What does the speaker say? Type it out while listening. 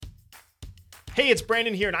Hey, it's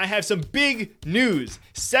Brandon here, and I have some big news.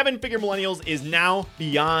 Seven-Figure Millennials is now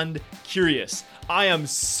beyond curious. I am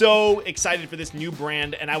so excited for this new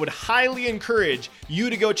brand, and I would highly encourage you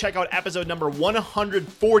to go check out episode number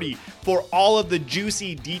 140 for all of the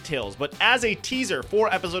juicy details. But as a teaser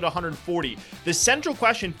for episode 140, the central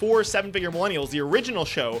question for Seven-Figure Millennials, the original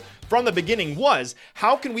show from the beginning, was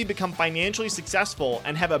how can we become financially successful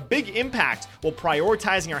and have a big impact while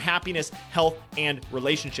prioritizing our happiness, health, and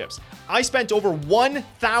relationships? I spent over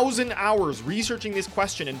 1,000 hours researching this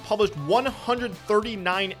question and published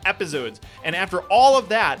 139 episodes. And after all of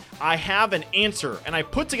that, I have an answer, and I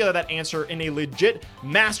put together that answer in a legit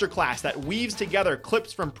masterclass that weaves together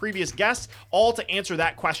clips from previous guests, all to answer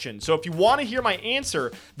that question. So if you want to hear my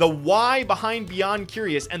answer, the why behind Beyond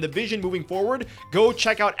Curious and the vision moving forward, go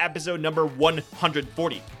check out episode number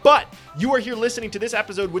 140. But you are here listening to this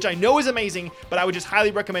episode, which I know is amazing, but I would just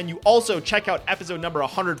highly recommend you also check out episode number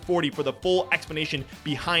 140 for the full explanation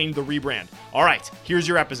behind the rebrand. All right, here's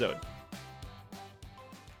your episode.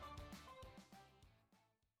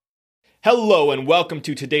 Hello and welcome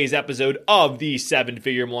to today's episode of the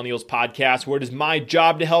Seven-Figure Millennials podcast, where it is my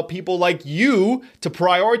job to help people like you to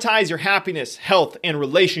prioritize your happiness, health, and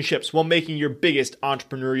relationships while making your biggest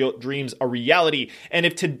entrepreneurial dreams a reality. And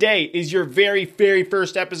if today is your very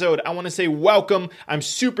first episode, I want to say welcome. I'm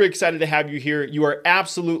super excited to have you here. You are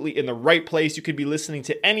absolutely in the right place. You could be listening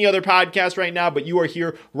to any other podcast right now, but you are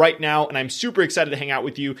here right now, and I'm super excited to hang out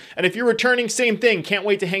with you. And if you're returning, same thing. Can't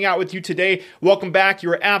wait to hang out with you today. Welcome back.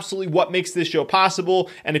 You are absolutely what makes this show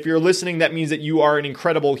possible, and if you're listening, that means that you are an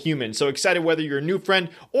incredible human. So excited whether you're a new friend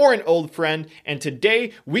or an old friend. And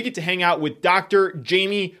today we get to hang out with Dr.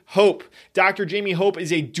 Jaime Hope. Dr. Jaime Hope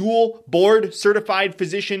is a dual board certified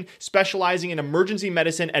physician specializing in emergency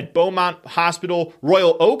medicine at Beaumont Hospital,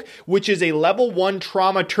 Royal Oak, which is a level 1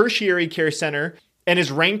 trauma tertiary care center, and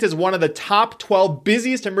is ranked as one of the top 12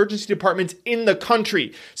 busiest emergency departments in the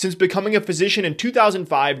country. Since becoming a physician in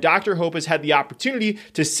 2005, Dr. Hope has had the opportunity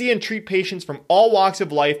to see and treat patients from all walks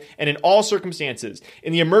of life and in all circumstances.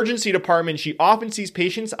 In the emergency department, she often sees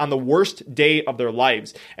patients on the worst day of their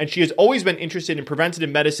lives, and she has always been interested in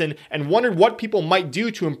preventative medicine and wondered what people might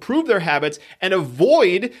do to improve their habits and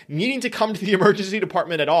avoid needing to come to the emergency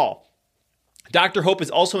department at all. Dr. Hope is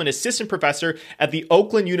also an assistant professor at the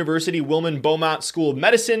Oakland University Beaumont School of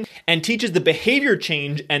Medicine and teaches the behavior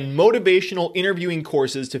change and motivational interviewing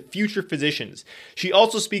courses to future physicians. She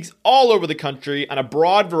also speaks all over the country on a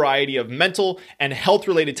broad variety of mental and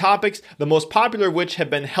health-related topics, the most popular of which have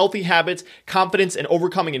been healthy habits, confidence and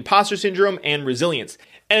overcoming impostor syndrome, and resilience.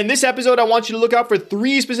 And in this episode, I want you to look out for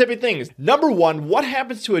 3 specific things. Number 1, what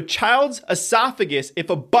happens to a child's esophagus if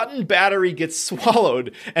a button battery gets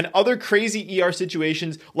swallowed, and other crazy ER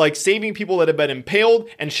situations like saving people that have been impaled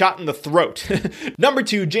and shot in the throat. Number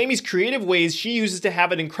 2, Jamie's creative ways she uses to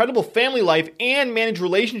have an incredible family life and manage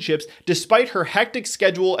relationships despite her hectic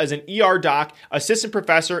schedule as an ER doc, assistant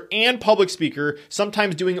professor, and public speaker,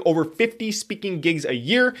 sometimes doing over 50 speaking gigs a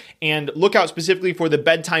year. And look out specifically for the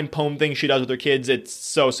bedtime poem thing she does with her kids. It's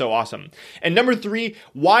so awesome. And number 3,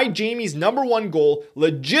 why Jamie's number 1 goal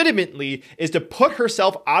legitimately is to put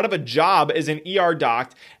herself out of a job as an ER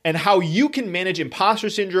doc, and how you can manage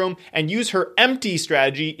imposter syndrome and use her EMPTY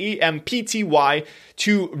strategy, EMPTY,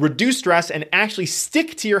 to reduce stress and actually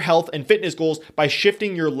stick to your health and fitness goals by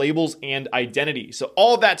shifting your labels and identity. So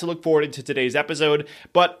all of that to look forward to today's episode.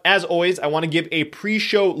 But as always, I want to give a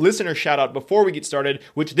pre-show listener shout out before we get started,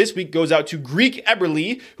 which this week goes out to Greek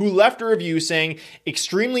Eberly, who left a review saying,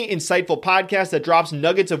 extremely insightful podcast that drops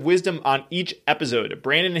nuggets of wisdom on each episode.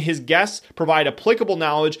 Brandon and his guests provide applicable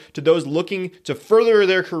knowledge to those looking to further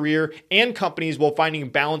their career and companies while finding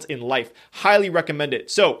balance in life. Highly recommend it.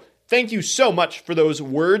 So thank you so much for those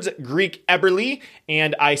words, Greek Eberly.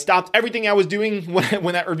 And I stopped everything I was doing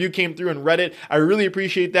when that review came through and read it. I really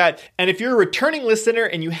appreciate that. And if you're a returning listener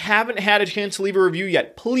and you haven't had a chance to leave a review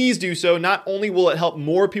yet, please do so. Not only will it help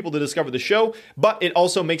more people to discover the show, but it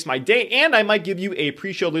also makes my day, and I might give you a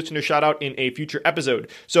pre-show listener shout out in a future episode.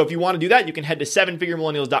 So if you want to do that, you can head to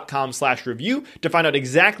sevenfiguremillennials.com/review to find out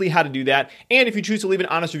exactly how to do that. And if you choose to leave an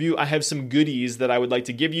honest review, I have some goodies that I would like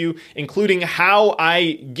to give you, including how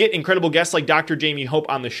I get incredible guests like Dr. Jaime Hope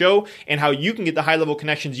on the show, and how you can get the high-level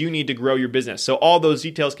connections you need to grow your business. So all those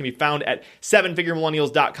details can be found at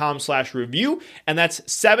sevenfiguremillennials.com/review. And that's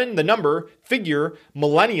 7, the number, figure,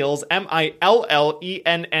 millennials,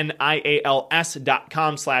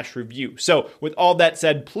 millennials.com/review. So with all that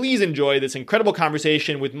said, please enjoy this incredible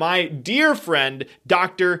conversation with my dear friend,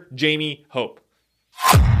 Dr. Jaime Hope.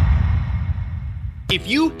 If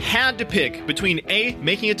you had to pick between A,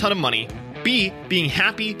 making a ton of money, B, being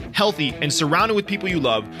happy, healthy, and surrounded with people you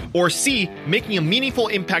love, or C, making a meaningful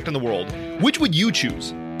impact on the world? Which would you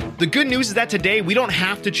choose? The good news is that today we don't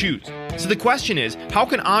have to choose. So the question is, how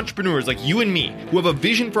can entrepreneurs like you and me, who have a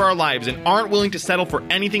vision for our lives and aren't willing to settle for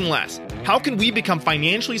anything less, how can we become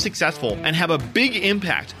financially successful and have a big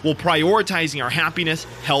impact while prioritizing our happiness,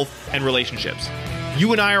 health, and relationships?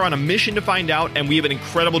 You and I are on a mission to find out, and we have an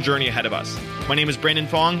incredible journey ahead of us. My name is Brandon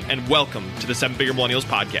Fong, and welcome to the 7-Figure Millennials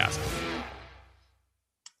podcast.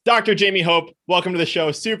 Dr. Jaime Hope, welcome to the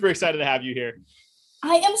show. Super excited to have you here.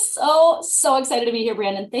 I am so excited to be here,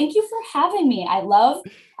 Brandon. Thank you for having me. I love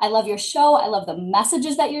your show. I love the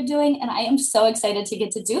messages that you're doing, and I am so excited to get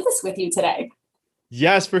to do this with you today.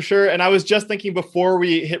 Yes, for sure. And I was just thinking before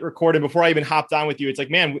we hit record and before I even hopped on with you, it's like,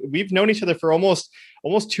 man, we've known each other for almost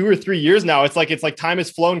 2 or 3 years now. It's like time has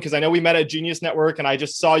flown because I know we met at Genius Network and I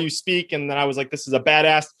just saw you speak. And then I was like, this is a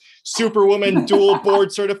badass superwoman, dual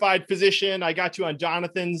board certified physician. I got you on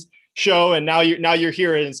Jonathan's show, and now you're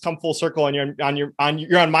here, and it's come full circle, and you're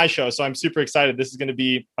on my show. So I'm super excited. This is going to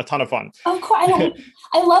be a ton of fun. Of course,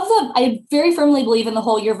 I very firmly believe in the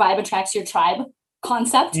whole your vibe attracts your tribe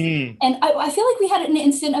concept, and I feel like we had an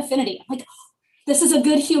instant affinity. Like, this is a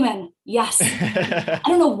good human. Yes. I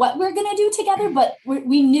don't know what we're going to do together, but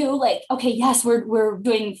we knew, like, okay, yes, we're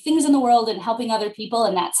doing things in the world and helping other people,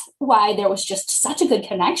 and that's why there was just such a good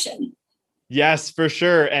connection. Yes, for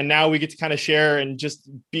sure. And now we get to kind of share and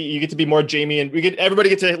you get to be more Jaime, and everybody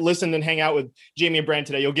get to listen and hang out with Jaime and Brand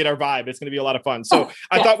today. You'll get our vibe. It's going to be a lot of fun. So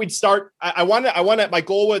I thought we'd start. My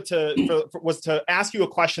goal was to ask you a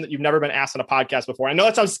question that you've never been asked on a podcast before. I know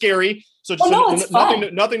that sounds scary. So just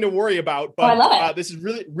nothing to worry about, but I love it. This is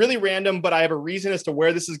really, really random, but I have a reason as to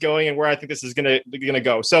where this is going and where I think this is going to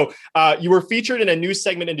go. So you were featured in a news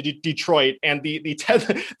segment in Detroit, and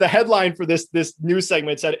the headline for this news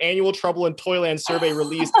segment said "Annual Trouble in Toyland Survey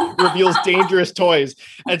Released Reveals Dangerous Toys."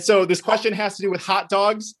 And so this question has to do with hot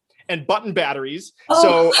dogs and button batteries. Oh.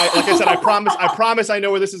 So like I said, I promise I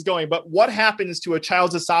know where this is going, but what happens to a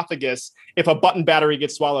child's esophagus if a button battery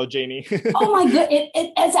gets swallowed, Jaime? Oh my God.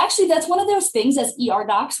 It's actually, that's one of those things as ER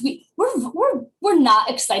docs, we're not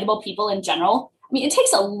excitable people in general. I mean, it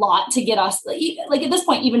takes a lot to get us, like at this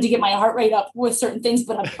point, even to get my heart rate up with certain things,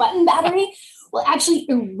 but a button battery will actually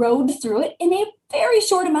erode through it in a very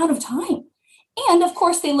short amount of time. And of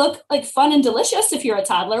course, they look like fun and delicious if you're a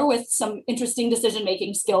toddler with some interesting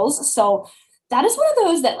decision-making skills. So that is one of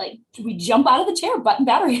those that, like, we jump out of the chair. Button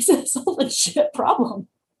batteries is a legit problem.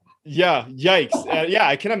 Yeah. Yikes. Yeah,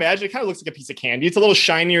 I can imagine. It kind of looks like a piece of candy. It's a little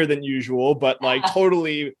shinier than usual, but like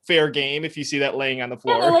totally fair game if you see that laying on the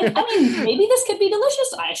floor. Yeah, maybe this could be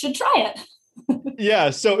delicious. I should try it. Yeah.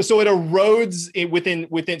 So it erodes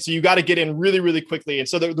within. So you got to get in really, really quickly. And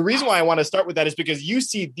so the reason why I want to start with that is because you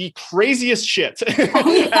see the craziest shit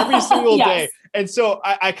every single day. And so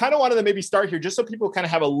I kind of wanted to maybe start here just so people kind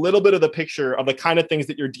of have a little bit of the picture of the kind of things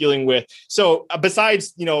that you're dealing with. So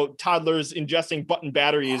besides, toddlers ingesting button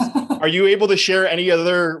batteries, are you able to share any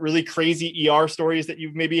other really crazy ER stories that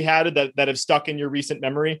you've maybe had that have stuck in your recent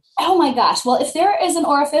memory? Oh my gosh. Well, if there is an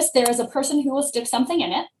orifice, there is a person who will stick something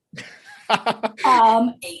in it.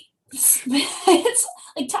 It's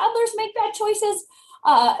like toddlers make bad choices.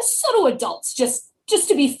 So do adults, just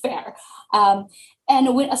to be fair. And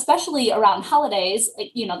especially around holidays,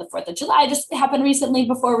 like, the 4th of July just happened recently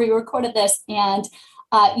before we recorded this. And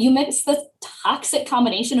you mix the toxic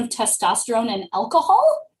combination of testosterone and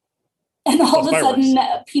alcohol. And all of a sudden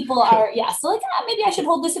people are, so like, maybe I should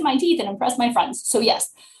hold this in my teeth and impress my friends. So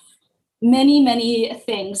yes, many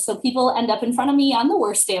things. So people end up in front of me on the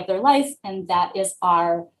worst day of their life. And that is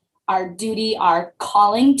our duty, our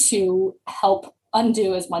calling to help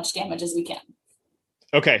undo as much damage as we can.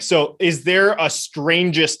 Okay. So is there a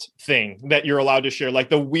strangest thing that you're allowed to share? Like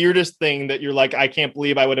the weirdest thing that you're like, I can't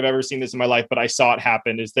believe I would have ever seen this in my life, but I saw it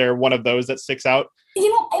happen. Is there one of those that sticks out?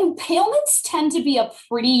 Impalements tend to be a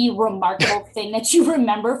pretty remarkable thing that you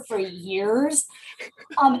remember for years.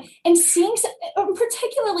 And seeing,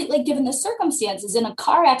 particularly like given the circumstances in a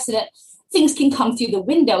car accident, things can come through the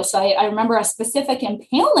window. So I remember a specific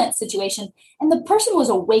impalement situation, and the person was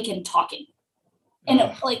awake and talking, and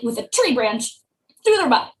like with a tree branch through their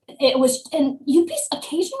butt. It was, and you'd be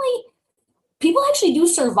occasionally, people actually do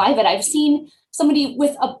survive it. I've seen somebody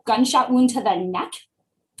with a gunshot wound to the neck.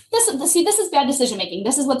 This is bad decision-making.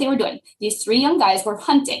 This is what they were doing. These 3 young guys were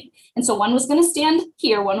hunting. And so one was going to stand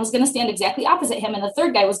here, one was going to stand exactly opposite him, and the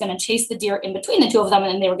third guy was going to chase the deer in between the two of them,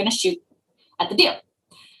 and then they were going to shoot at the deer.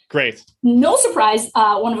 Great. No surprise,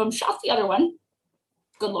 one of them shot the other one.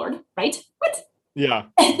 Good Lord, right? What? Yeah.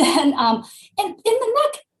 And then, and in the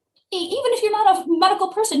neck, even if you're not a medical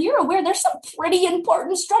person, you're aware there's some pretty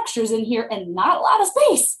important structures in here and not a lot of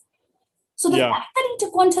space. So the fact that he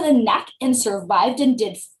took one to the neck and survived and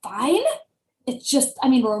did fine, it's just, I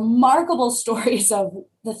mean, remarkable stories of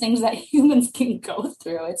the things that humans can go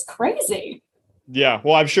through. It's crazy. Yeah.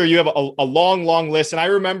 Well, I'm sure you have a long, long list. And I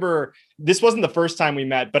remember this wasn't the first time we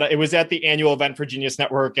met, but it was at the annual event for Genius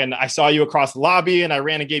Network. And I saw you across the lobby and I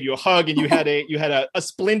ran and gave you a hug, and you had a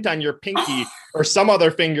splint on your pinky or some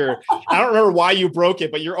other finger. I don't remember why you broke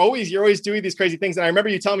it, but you're always doing these crazy things. And I remember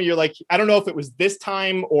you telling me, you're like, I don't know if it was this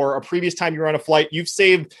time or a previous time you were on a flight, you've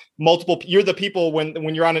saved multiple, you're the people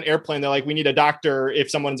when you're on an airplane, they're like, we need a doctor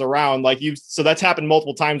if someone's around, like so that's happened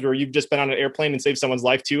multiple times where you've just been on an airplane and saved someone's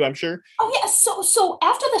life too, I'm sure. Oh yeah. So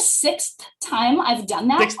after the sixth time I've done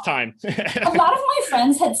that, sixth time, a lot of my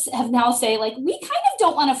friends have now say like, we kind of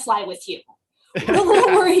don't want to fly with you. We're a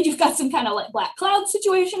little worried you've got some kind of like black cloud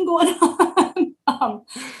situation going on.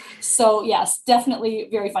 So yes, definitely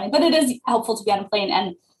very funny, but it is helpful to be on a plane.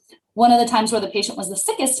 And one of the times where the patient was the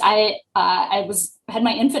sickest, I had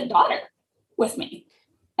my infant daughter with me.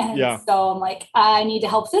 And so I'm like, I need to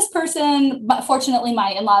help this person. But fortunately,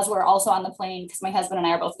 my in-laws were also on the plane because my husband and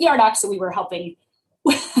I are both ER docs. So we were helping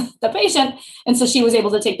the patient. And so she was able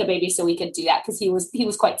to take the baby so we could do that because he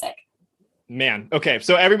was quite sick. Man. Okay.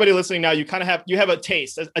 So everybody listening now, you have a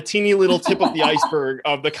taste, a teeny little tip of the iceberg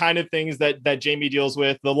of the kind of things that Jaime deals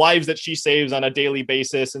with, the lives that she saves on a daily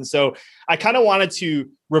basis. And so I kind of wanted to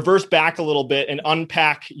reverse back a little bit and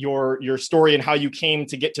unpack your story and how you came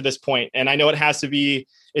to get to this point. And I know it has to be,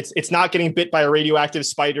 it's not getting bit by a radioactive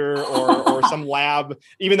spider or some lab,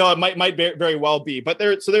 even though it might very well be. But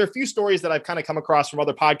there are a few stories that I've kind of come across from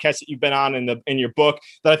other podcasts that you've been on in your book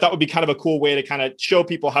that I thought would be kind of a cool way to kind of show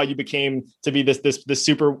people how you became to be this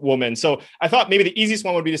super woman. So I thought maybe the easiest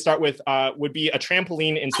one would be to start with would be a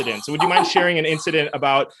trampoline incident. So would you mind sharing an incident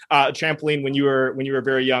about a trampoline when you were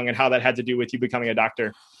very young and how that had to do with you becoming a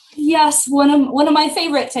doctor? Yes, one of my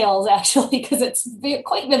favorite tales, actually, because it's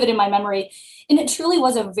quite vivid in my memory. And it truly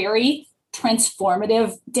was a very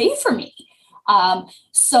transformative day for me.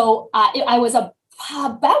 So I was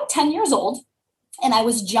about 10 years old, and I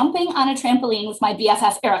was jumping on a trampoline with my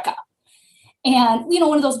BFF, Erica. And,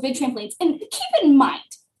 one of those big trampolines. And keep in mind,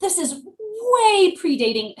 this is way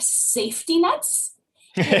predating safety nets.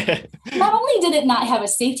 Not only did it not have a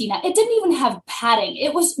safety net, it didn't even have padding.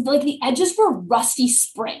 It was like the edges were rusty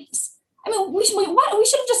springs. I mean, we should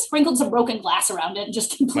have just sprinkled some broken glass around it and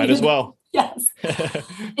just completed. Might as well. Yes.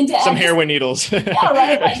 And some heroin needles. Yeah,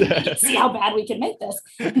 right. See how bad we can make this.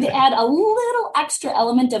 And to add a little extra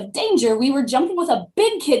element of danger, we were jumping with a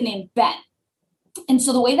big kid named Ben. And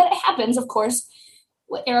so the way that it happens, of course,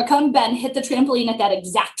 Erica and Ben hit the trampoline at that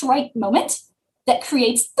exact right moment that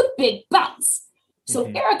creates the big bounce. So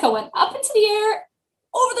Erica went up into the air,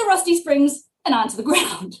 over the rusty springs, and onto the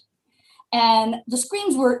ground. And the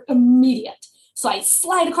screams were immediate. So I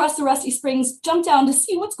slide across the rusty springs, jump down to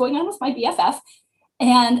see what's going on with my BFF.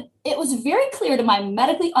 And it was very clear to my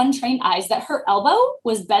medically untrained eyes that her elbow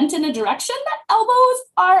was bent in a direction that elbows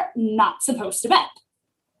are not supposed to bend.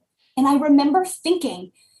 And I remember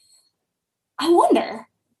thinking, I wonder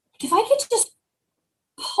if I could just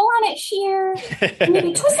pull on it here, and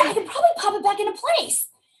maybe twist it, I could probably pop it back into place.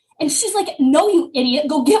 And she's like, no, you idiot,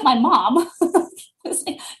 go get my mom.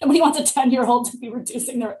 Nobody wants a 10-year-old to be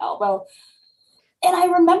reducing their elbow. And I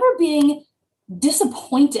remember being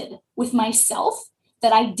disappointed with myself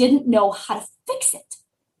that I didn't know how to fix it.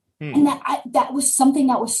 And that was something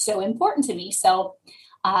that was so important to me. So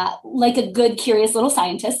like a good, curious little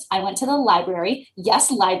scientist, I went to the library.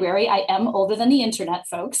 Yes, library. I am older than the internet,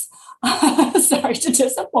 folks. Sorry to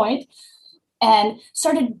disappoint. And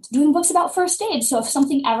started doing books about first aid. So if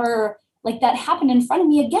something ever like that happened in front of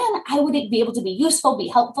me again, I would be able to be useful, be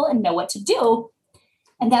helpful, and know what to do.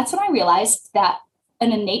 And that's when I realized that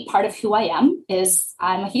an innate part of who I am is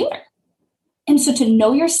I'm a healer. And so to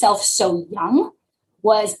know yourself so young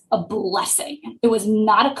was a blessing. It was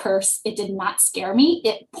not a curse. It did not scare me.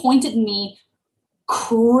 It pointed me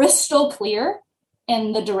crystal clear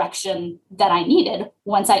in the direction that I needed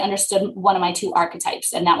once I understood one of my two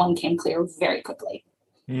archetypes. And that one came clear very quickly.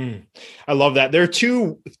 I love that. There are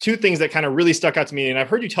two things that kind of really stuck out to me. And I've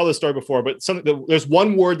heard you tell this story before, but there's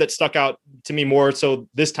one word that stuck out to me more so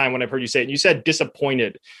this time when I've heard you say it. And you said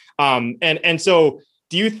disappointed. And so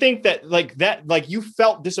do you think that you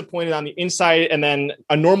felt disappointed on the inside, and then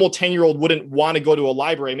a normal 10-year-old wouldn't want to go to a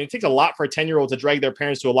library? I mean, it takes a lot for a 10-year-old to drag their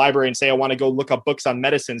parents to a library and say, I want to go look up books on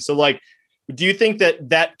medicine. So Do you think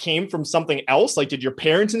that came from something else? Like, did your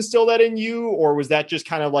parents instill that in you, or was that just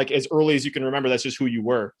kind of like as early as you can remember, that's just who you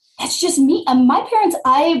were? It's just me. My parents,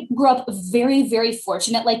 I grew up very, very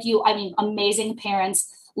fortunate like you. I mean, amazing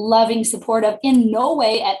parents, loving, supportive. In no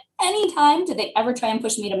way at any time did they ever try and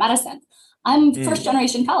push me to medicine. I'm first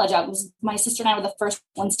generation college. My sister and I were the first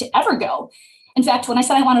ones to ever go. In fact, when I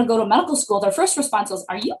said I wanted to go to medical school, their first response was,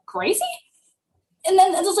 "Are you crazy?" And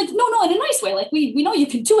then it was like, no, in a nice way. Like, we know you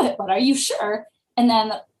can do it, but are you sure? And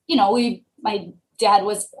then, my dad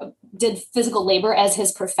did physical labor as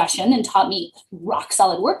his profession and taught me rock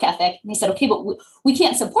solid work ethic. And he said, okay, but we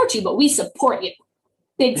can't support you, but we support you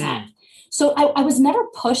big time. So I was never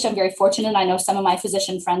pushed. I'm very fortunate. I know some of my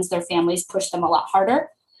physician friends, their families pushed them a lot harder.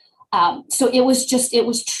 So it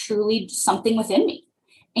was truly something within me.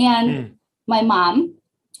 And my mom,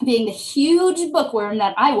 being the huge bookworm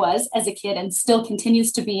that I was as a kid and still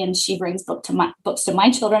continues to be, and she brings books to my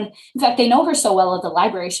children. In fact, they know her so well at the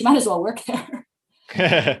library, she might as well work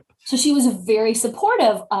there. So she was very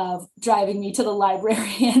supportive of driving me to the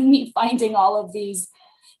library and me finding all of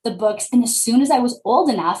the books. And as soon as I was old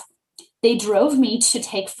enough, they drove me to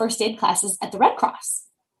take first aid classes at the Red Cross.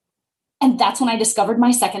 And that's when I discovered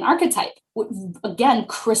my second archetype. Again,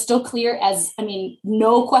 crystal clear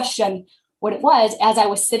no question what it was. As I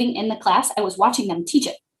was sitting in the class, I was watching them teach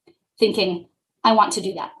it, thinking, I want to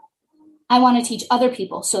do that. I want to teach other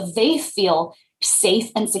people so they feel safe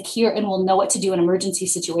and secure and will know what to do in emergency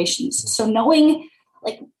situations. So knowing,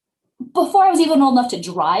 like, before I was even old enough to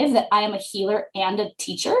drive, that I am a healer and a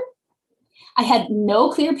teacher, I had no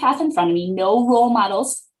clear path in front of me, no role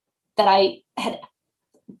models that I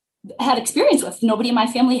had experience with. Nobody in my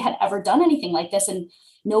family had ever done anything like this, and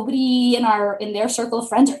nobody in their circle of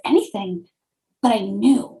friends or anything. But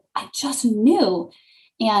I just knew.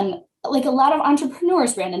 And like a lot of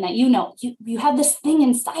entrepreneurs, Brandon, that you have this thing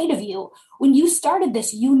inside of you. When you started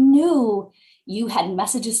this, you knew you had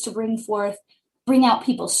messages to bring forth, bring out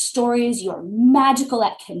people's stories. You're magical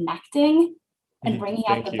at connecting and bringing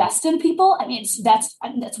out the best in people. I mean, that's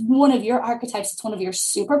one of your archetypes. It's one of your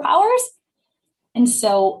superpowers. And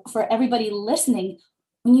so for everybody listening,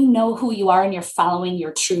 when you know who you are and you're following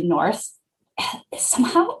your true north,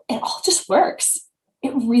 somehow it all just works.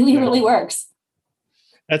 It really, really works.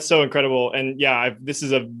 That's so incredible. And this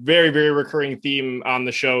is a very, very recurring theme on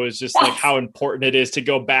the show, is just like how important it is to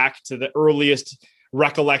go back to the earliest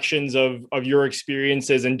recollections of your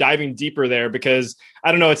experiences and diving deeper there, because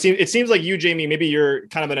I don't know, it seems like you, Jamie, maybe you're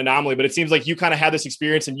kind of an anomaly, but it seems like you kind of had this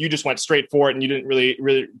experience and you just went straight for it and you didn't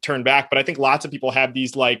really turn back. But I think lots of people have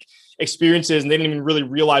these like experiences and they didn't even really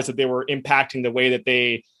realize that they were impacting the way that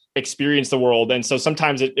they experience the world. And so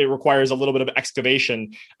sometimes it requires a little bit of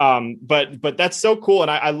excavation. But that's so cool. And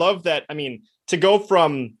I love that. I mean, to go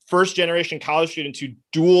from first generation college student to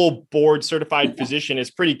dual board certified physician is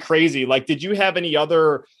pretty crazy. Like, did you have any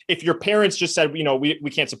other, if your parents just said,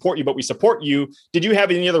 we can't support you, but we support you, did you have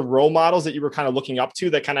any other role models that you were kind of looking up to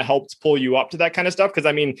that kind of helped pull you up to that kind of stuff? Because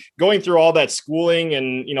I mean, going through all that schooling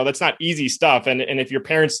and, that's not easy stuff. And if your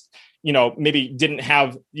parents, maybe didn't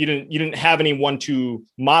have anyone to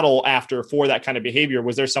model after for that kind of behavior,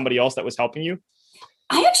 was there somebody else that was helping you?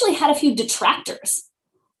 I actually had a few detractors.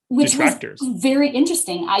 Which was very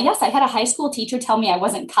interesting. I had a high school teacher tell me I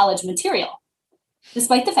wasn't college material,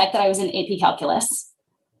 despite the fact that I was in AP calculus.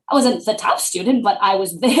 I wasn't the top student, but I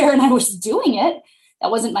was there and I was doing it.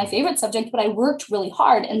 That wasn't my favorite subject, but I worked really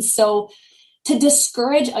hard. And so to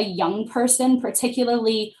discourage a young person,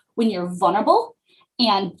 particularly when you're vulnerable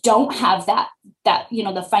and don't have that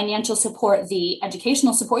the financial support, the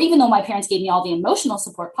educational support, even though my parents gave me all the emotional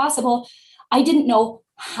support possible, I didn't know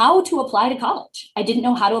how to apply to college. I didn't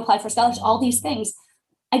know how to apply for scholarships, all these things.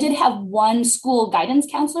 I did have one school guidance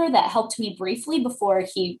counselor that helped me briefly before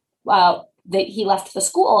he left the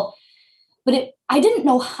school, but I didn't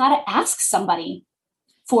know how to ask somebody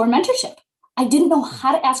for mentorship. I didn't know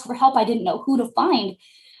how to ask for help. I didn't know who to find.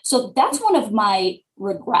 So that's one of my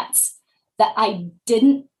regrets, that I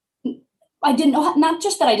didn't know, not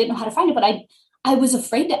just that I didn't know how to find it, but I was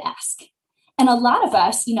afraid to ask. And a lot of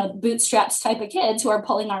us, bootstraps type of kids who are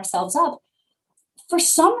pulling ourselves up, for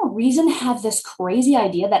some reason have this crazy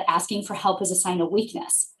idea that asking for help is a sign of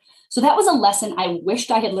weakness. So that was a lesson I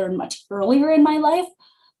wished I had learned much earlier in my life.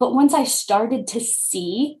 But once I started to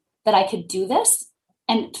see that I could do this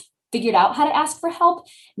and figured out how to ask for help,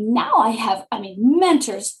 now I have,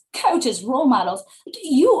 mentors, coaches, role models.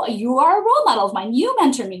 You are a role model of mine. You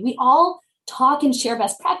mentor me. We all talk and share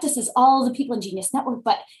best practices, all the people in Genius Network,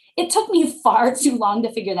 but it took me far too long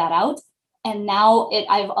to figure that out. And now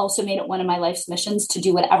I've also made it one of my life's missions to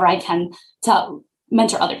do whatever I can to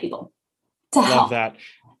mentor other people, to help. Love that.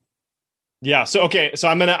 Yeah. So, okay. So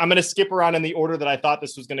I'm going to skip around in the order that I thought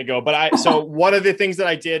this was going to go. So one of the things that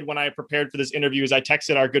I did when I prepared for this interview is I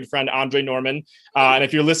texted our good friend, Andre Norman. And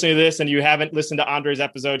if you're listening to this and you haven't listened to Andre's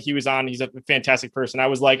episode, he's a fantastic person. I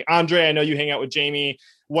was like, Andre, I know you hang out with Jamie.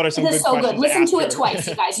 What are some good questions? Listen to it twice,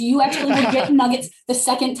 you guys. You actually will get nuggets the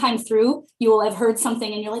second time through. You will have heard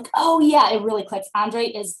something and you're like, oh yeah, it really clicks. Andre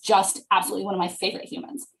is just absolutely one of my favorite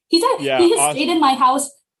humans. He has stayed in my house,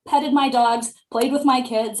 petted my dogs, played with my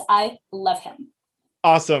kids. I love him.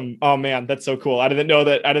 Awesome. Oh man, that's so cool. I didn't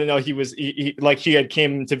know he was he had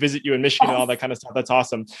came to visit you in Michigan and all that kind of stuff. That's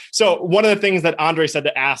awesome. So one of the things that Andre said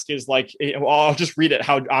to ask is I'll just read it.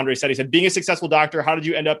 How Andre said, he said, being a successful doctor, how did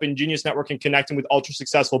you end up in Genius Network and connecting with ultra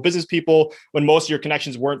successful business people when most of your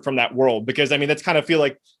connections weren't from that world? Because I mean, that's kind of feel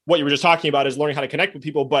like what you were just talking about is learning how to connect with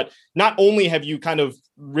people. But not only have you kind of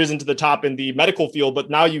risen to the top in the medical field, but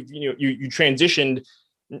now you transitioned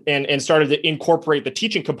and started to incorporate the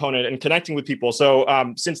teaching component and connecting with people.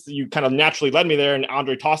 So since you kind of naturally led me there and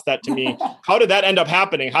Andre tossed that to me, how did that end up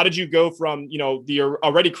happening? How did you go from, the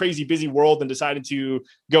already crazy busy world and decided to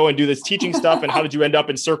go and do this teaching stuff? And how did you end up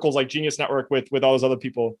in circles like Genius Network with all those other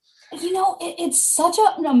people? It's such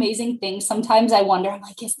an amazing thing. Sometimes I wonder, I'm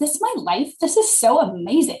like, is this my life? This is so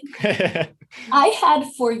amazing. I had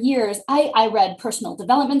for years, I read personal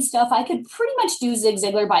development stuff. I could pretty much do Zig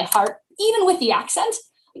Ziglar by heart, even with the accent.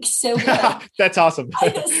 So good. That's awesome.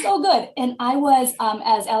 So good. And I was,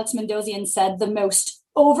 as Alex Mendozian said, the most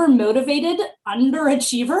overmotivated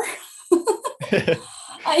underachiever.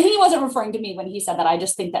 He wasn't referring to me when he said that. I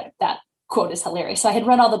just think that quote is hilarious. So I had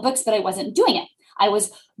read all the books, but I wasn't doing it. I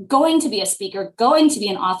was going to be a speaker, going to be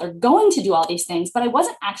an author, going to do all these things, but I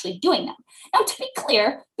wasn't actually doing them. Now, to be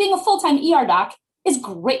clear, being a full-time ER doc is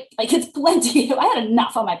great. Like, it's plenty. I had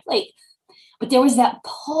enough on my plate. But there was that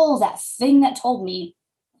pull, that thing that told me,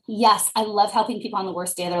 yes, I love helping people on the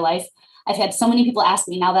worst day of their life. I've had so many people ask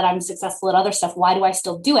me now that I'm successful at other stuff, why do I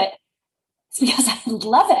still do it? It's because I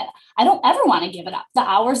love it. I don't ever want to give it up. The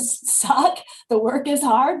hours suck. The work is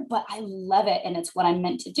hard, but I love it. And it's what I'm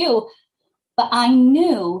meant to do. But I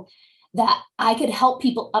knew that I could help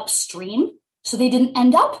people upstream so they didn't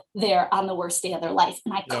end up there on the worst day of their life.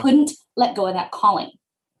 And I couldn't let go of that calling.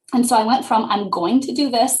 And so I went from, I'm going to do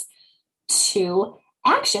this, to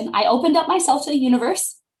action. I opened up myself to the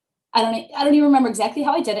universe. I don't even remember exactly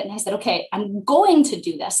how I did it. And I said, okay, I'm going to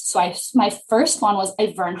do this. So my first one was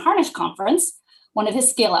a Vern Harnish conference, one of his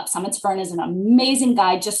scale up summits. Vern is an amazing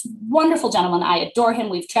guy, just wonderful gentleman. I adore him.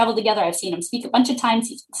 We've traveled together. I've seen him speak a bunch of times.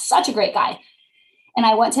 He's such a great guy. And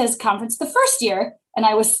I went to his conference the first year and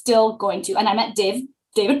I was still going to, and I met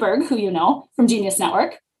David Berg, who you know from Genius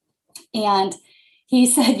Network. And he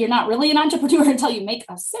said, you're not really an entrepreneur until you make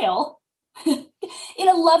a sale. In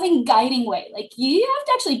a loving, guiding way. Like, you have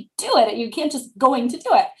to actually do it. You can't just going to do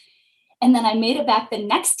it. And then I made it back the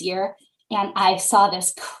next year and I saw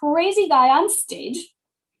this crazy guy on stage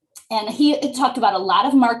and he talked about a lot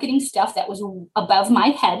of marketing stuff that was above my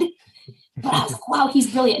head. But I was like, wow, he's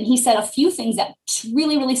brilliant. And he said a few things that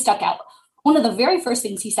really, really stuck out. One of the very first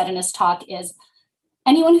things he said in his talk is,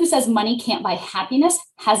 anyone who says money can't buy happiness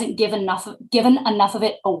hasn't given enough of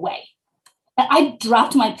it away. And I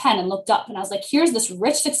dropped my pen and looked up and I was like, here's this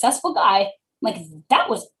rich, successful guy. I'm like, that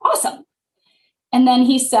was awesome. And then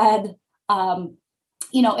he said,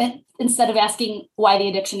 instead of asking why the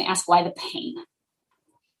addiction, ask why the pain.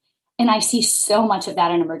 And I see so much of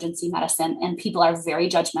that in emergency medicine, and people are very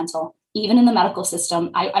judgmental, even in the medical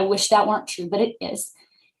system. I wish that weren't true, but it is.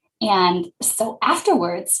 And so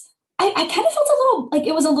afterwards, I kind of felt a little like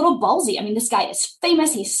it was a little ballsy. I mean, this guy is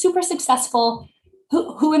famous. He's super successful.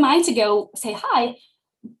 Who am I to go say hi?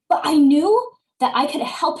 But I knew that I could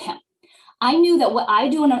help him. I knew that what I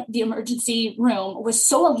do in the emergency room was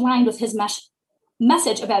so aligned with his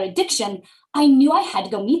message about addiction. I knew I had to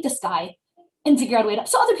go meet this guy and figure out a way to.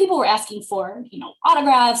 So other people were asking for,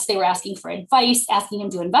 autographs. They were asking for advice, asking him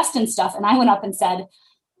to invest in stuff. And I went up and said,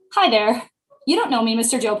 hi there. You don't know me,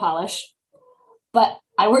 Mr. Joe Polish, but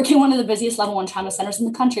I work in one of the busiest level 1 trauma centers in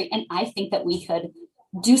the country. And I think that we could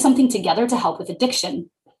do something together to help with addiction.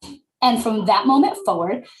 And from that moment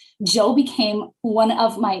forward, Joe became one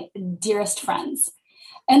of my dearest friends.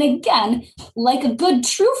 And again, like a good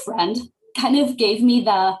true friend, kind of gave me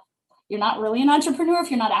you're not really an entrepreneur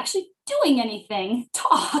if you're not actually doing anything,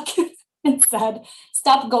 talk, and said,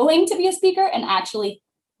 stop going to be a speaker and actually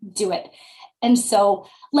do it. And so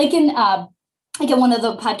like in one of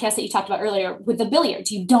the podcasts that you talked about earlier with the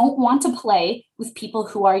billiards, you don't want to play with people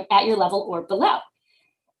who are at your level or below.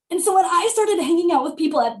 And so when I started hanging out with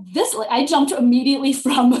people at this, I jumped immediately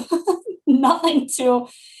from nothing to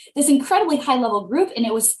this incredibly high level group. And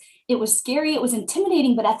it it was scary. It was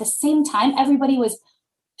intimidating, but at the same time, everybody was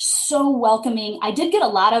so welcoming. I did get a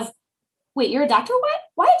lot of, wait, you're a doctor?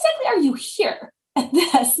 Why exactly are you here at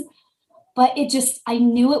this? But I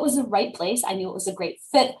knew it was the right place. I knew it was a great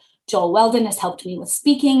fit. Joel Weldon has helped me with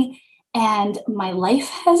speaking, and my life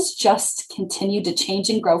has just continued to change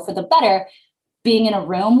and grow for the better, being in a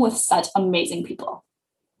room with such amazing people.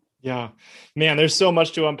 Yeah, man, there's so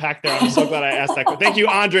much to unpack there. I'm so glad I asked that. Thank you,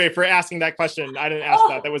 Andre, for asking that question. I didn't ask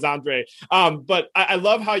that. That was Andre. But I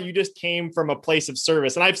love how you just came from a place of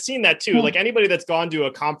service. And I've seen that too. Like anybody that's gone to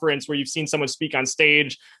a conference where you've seen someone speak on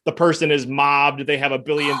stage, the person is mobbed. They have a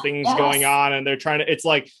billion things going on and they're trying to, it's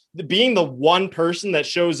like being the one person that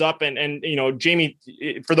shows up and, you know, Jamie,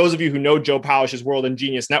 for those of you who know Joe Polish's World and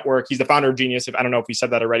Genius Network, he's the founder of Genius. I don't know if we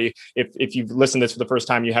said that already. If you've listened to this for the first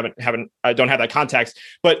time, you don't have that context,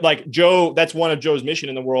 but like Joe, that's one of Joe's mission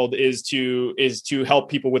in the world is to help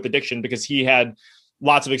people with addiction, because he had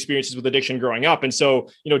lots of experiences with addiction growing up. And so,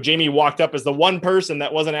 you know, Jamie walked up as the one person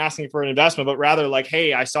that wasn't asking for an investment, but rather like,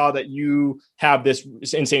 hey, I saw that you have this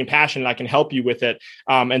insane passion and I can help you with it.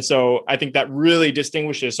 And so I think that really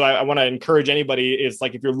distinguishes. So I want to encourage anybody is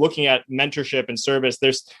like, if you're looking at mentorship and service,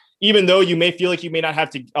 even though you may feel like you may not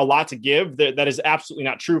have a lot to give, that is absolutely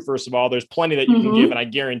not true. First of all, there's plenty that you can give, and I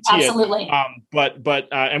guarantee absolutely. But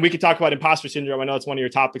and we could talk about imposter syndrome. I know it's one of your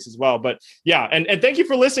topics as well. But yeah, and thank you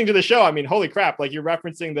for listening to the show. I mean, holy crap! Like you're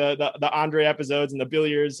referencing the Andre episodes and the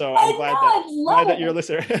billiards. So I'm glad that you're a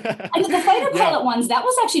listener. And the fighter pilot ones, that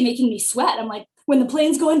was actually making me sweat. I'm like, when the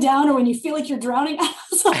plane's going down or when you feel like you're drowning, I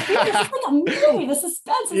was like, it's like a movie. The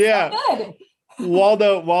suspense is so good.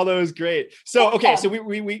 Waldo is great. So, okay. So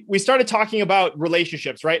we started talking about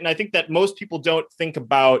relationships, right? And I think that most people don't think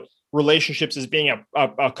about relationships as being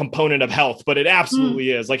a component of health, but it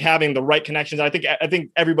absolutely is, like having the right connections. I think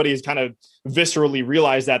everybody has kind of viscerally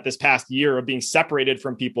realized that this past year of being separated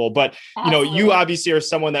from people. But, you know, you obviously are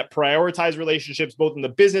someone that prioritizes relationships, both in the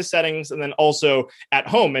business settings and then also at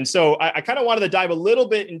home. And so I kind of wanted to dive a little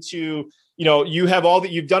bit into, you know, you've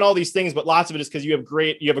done all these things, but lots of it is because you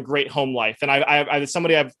have a great home life. And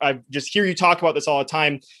I just hear you talk about this all the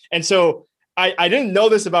time. And so I didn't know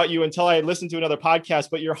this about you until I listened to another podcast,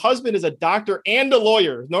 but your husband is a doctor and a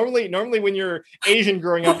lawyer. Normally when you're Asian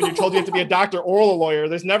growing up and you're told you have to be a doctor or a lawyer,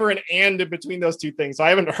 there's never an and in between those two things. So I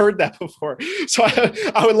haven't heard that before. So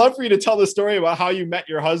I would love for you to tell the story about how you met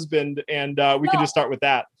your husband, and we can just start with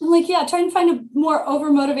that. I'm like, trying to find a more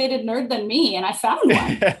overmotivated nerd than me. And I found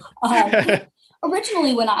one.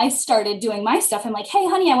 Originally, when I started doing my stuff, I'm like, hey,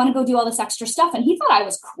 honey, I want to go do all this extra stuff. And he thought I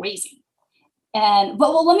was crazy. But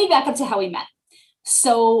let me back up to how we met.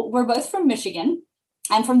 So we're both from Michigan.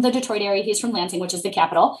 I'm from the Detroit area. He's from Lansing, which is the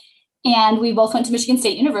capital. And we both went to Michigan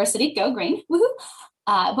State University. Go Green. Woohoo.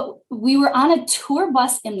 But we were on a tour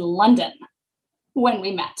bus in London when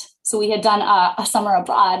we met. So we had done a summer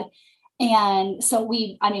abroad. And so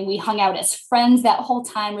we hung out as friends that whole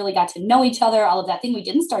time, really got to know each other, all of that thing. We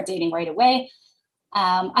didn't start dating right away.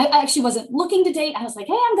 I actually wasn't looking to date. I was like,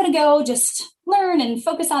 hey, I'm going to go just learn and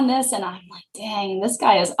focus on this. And I'm like, dang, this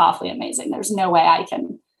guy is awfully amazing. There's no way I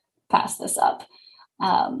can pass this up.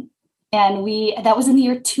 And that was in the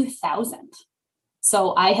year 2000.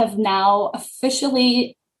 So I have now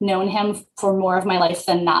officially known him for more of my life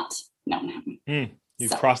than not known him.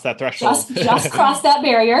 You've crossed that threshold. Just crossed that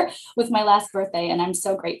barrier with my last birthday. And I'm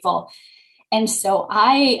so grateful. And so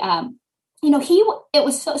it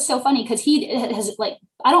was so funny because he has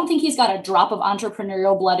I don't think he's got a drop of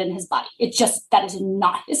entrepreneurial blood in his body. That is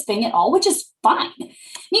not his thing at all, which is fine.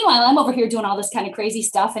 Meanwhile, I'm over here doing all this kind of crazy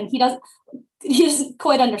stuff and he doesn't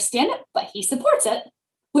quite understand it, but he supports it,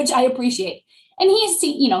 which I appreciate. And he has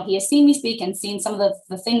seen me speak and seen some of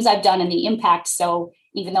the things I've done and the impact. So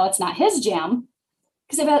even though it's not his jam,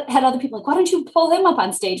 because I've had other people like, why don't you pull him up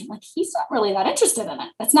on stage? I'm like, he's not really that interested in it.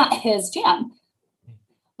 That's not his jam.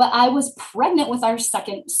 But I was pregnant with our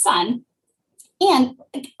second son and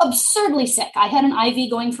absurdly sick. I had an IV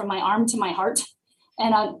going from my arm to my heart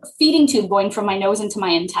and a feeding tube going from my nose into my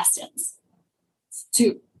intestines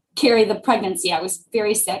to carry the pregnancy. I was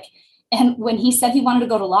very sick. And when he said he wanted to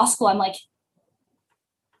go to law school, I'm like,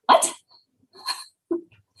 what?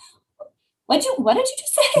 What did you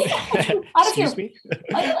just say? Out of here. Me?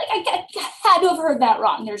 I had to have heard that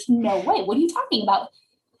wrong. There's no way. What are you talking about?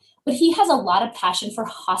 But he has a lot of passion for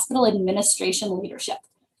hospital administration leadership,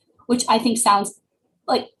 which I think sounds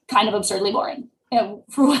like kind of absurdly boring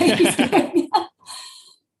for what he's doing.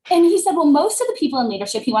 And he said, well, most of the people in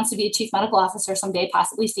leadership, he wants to be a chief medical officer someday,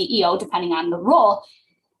 possibly CEO, depending on the role,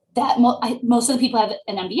 that most of the people have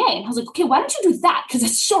an MBA. And I was like, okay, why don't you do that? Because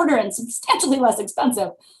it's shorter and substantially less expensive.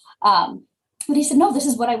 But he said, no, this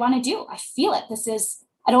is what I want to do. I feel it.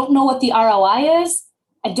 I don't know what the ROI is.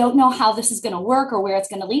 I don't know how this is going to work or where it's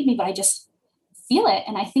going to lead me, but I just feel it.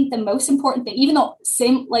 And I think the most important thing, even though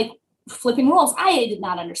same like flipping roles, I did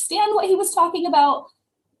not understand what he was talking about,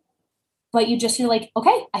 but you're like,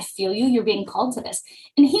 okay, I feel you. You're being called to this.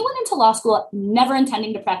 And he went into law school never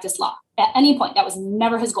intending to practice law at any point. That was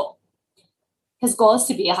never his goal. His goal is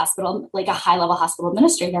to be a hospital, like a high-level hospital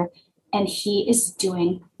administrator. And he is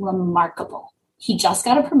doing remarkable. He just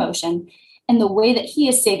got a promotion. And the way that he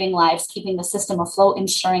is saving lives, keeping the system afloat,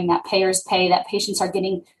 ensuring that payers pay, that patients are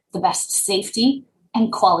getting the best safety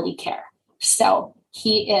and quality care. So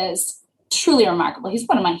he is truly remarkable. He's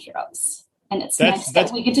one of my heroes. And it's nice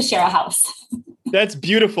that we get to share a house. That's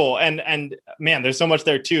beautiful. And man, there's so much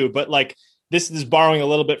there too. But like, this is borrowing a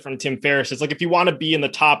little bit from Tim Ferriss. It's like, if you want to be in the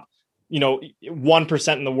top,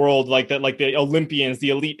 1% in the world, like that, like the Olympians, the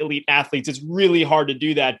elite athletes, it's really hard to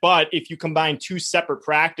do that. But if you combine two separate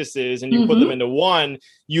practices and you put them into one,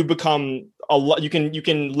 you become a lot, you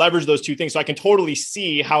can leverage those two things. So I can totally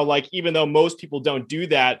see how, like, even though most people don't do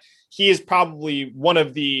that, he is probably one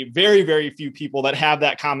of the very, very few people that have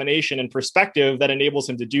that combination and perspective that enables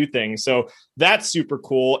him to do things. So that's super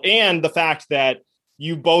cool. And the fact that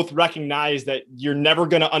you both recognize that you're never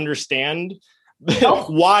going to understand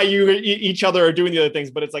why you each other are doing the other things,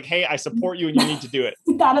 but it's like, hey, I support you and you need to do it.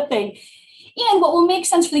 Not a thing. And what will make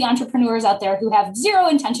sense for the entrepreneurs out there who have zero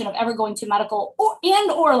intention of ever going to medical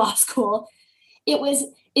or law school,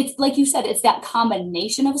 it's like you said, it's that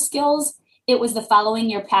combination of skills. It was the following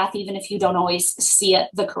your path, even if you don't always see it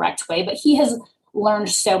the correct way, but he has learned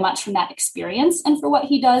so much from that experience and for what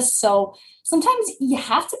he does. So sometimes you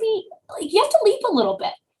have to leap a little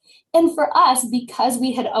bit. And for us, because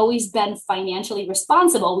we had always been financially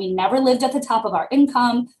responsible, we never lived at the top of our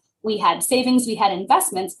income. We had savings, we had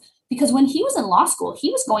investments, because when he was in law school,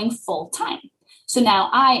 he was going full time. So now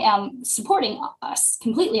I am supporting us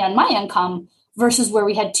completely on my income versus where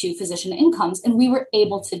we had two physician incomes, and we were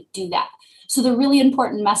able to do that. So the really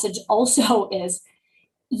important message also is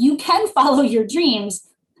you can follow your dreams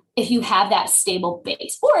if you have that stable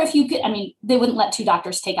base, or if you could, they wouldn't let two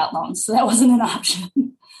doctors take out loans. So that wasn't an option.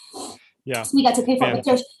 Yeah. So we got to pay for it.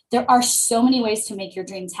 But there are so many ways to make your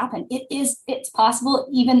dreams happen. It's possible,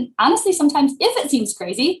 even honestly, sometimes if it seems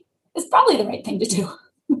crazy, it's probably the right thing to do.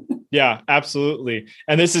 Yeah, absolutely.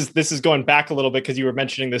 And this is going back a little bit, because you were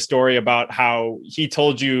mentioning the story about how he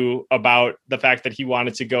told you about the fact that he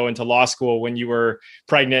wanted to go into law school when you were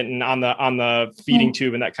pregnant and on the feeding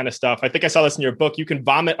tube and that kind of stuff. I think I saw this in your book. You can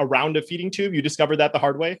vomit around a feeding tube. You discovered that the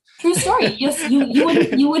hard way. True story. Yes,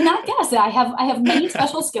 you would not guess that I have many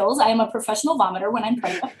special skills. I am a professional vomiter when I'm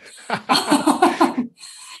pregnant.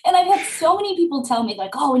 And I've had so many people tell me,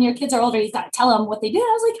 like, oh, when your kids are older, you've got to tell them what they did.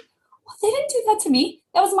 I was like, well, they didn't do that to me.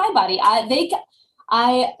 That was my body.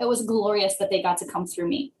 It was glorious that they got to come through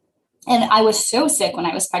me. And I was so sick when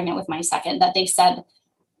I was pregnant with my second that they said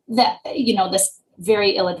that, this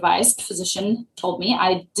very ill-advised physician told me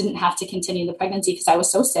I didn't have to continue the pregnancy because I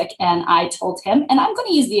was so sick. And I told him, and I'm going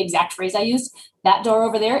to use the exact phrase I used, that door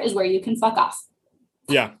over there is where you can fuck off.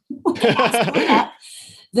 Yeah.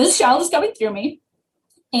 This child is coming through me.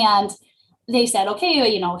 And they said, okay,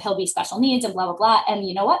 he'll be special needs and blah, blah, blah. And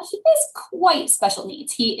you know what? He is quite special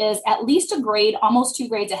needs. He is at least a grade, almost 2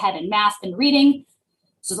 grades ahead in math and reading.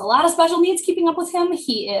 So there's a lot of special needs keeping up with him.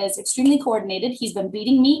 He is extremely coordinated. He's been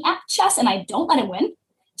beating me at chess, and I don't let him win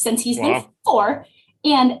since he's been 4.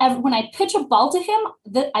 And when I pitch a ball to him,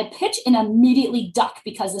 I pitch and immediately duck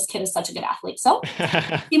because this kid is such a good athlete. So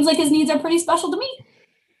seems like his needs are pretty special to me.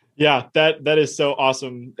 Yeah, that is so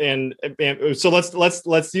awesome. And so let's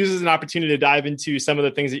use this as an opportunity to dive into some of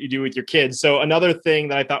the things that you do with your kids. So another thing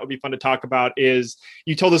that I thought would be fun to talk about is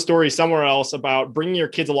you told a story somewhere else about bringing your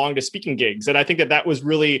kids along to speaking gigs. And I think that was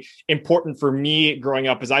really important for me growing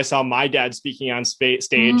up, as I saw my dad speaking on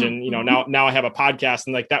stage and, now I have a podcast,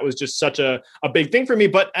 and like, that was just such a big thing for me.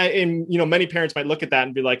 But many parents might look at that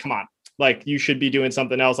and be like, come on, like, you should be doing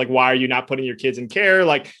something else. Like, why are you not putting your kids in care?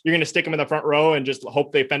 Like, you're going to stick them in the front row and just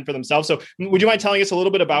hope they fend for themselves. So would you mind telling us a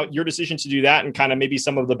little bit about your decision to do that, and kind of maybe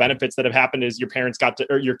some of the benefits that have happened as your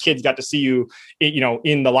kids got to see you,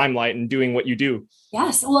 in the limelight and doing what you do?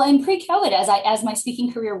 Yes. Well, in pre-COVID, as my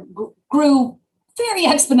speaking career grew very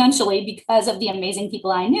exponentially because of the amazing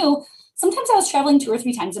people I knew, sometimes I was traveling 2 or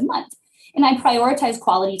 3 times a month, and I prioritized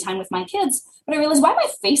quality time with my kids. But I realized, why am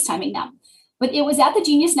I FaceTiming them? But it was at the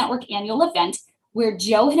Genius Network annual event where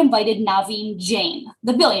Joe had invited Naveen Jain,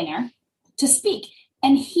 the billionaire, to speak.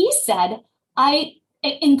 And he said, I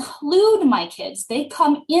include my kids. They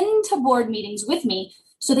come into board meetings with me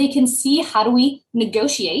so they can see, how do we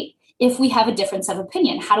negotiate if we have a difference of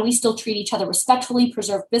opinion? How do we still treat each other respectfully,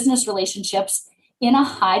 preserve business relationships, in a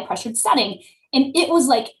high pressured setting. And it was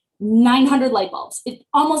like 900 light bulbs. It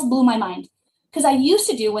almost blew my mind. Because I used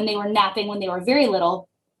to do when they were napping, when they were very little,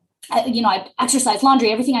 I'd exercise, laundry,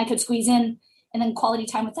 everything I could squeeze in, and then quality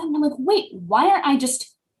time with them. And I'm like, wait, why aren't I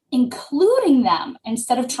just including them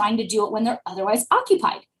instead of trying to do it when they're otherwise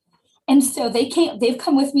occupied? And so they've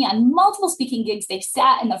come with me on multiple speaking gigs. They've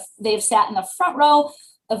sat in the front row.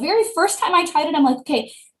 The very first time I tried it, I'm like,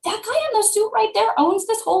 okay, that guy in the suit right there owns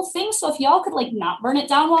this whole thing. So if y'all could like not burn it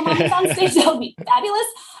down while Mommy's on stage, that would be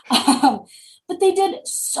fabulous. But they did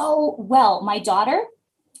so well. My daughter,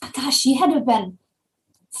 gosh, she had to have been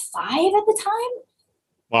 5 at the time.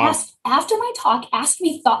 Wow. After my talk, asked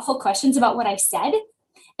me thoughtful questions about what I said.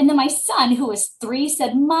 And then my son, who was 3,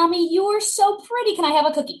 said, Mommy, you are so pretty. Can I have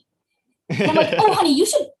a cookie? And I'm like, oh, honey, you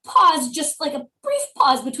should pause, just like a brief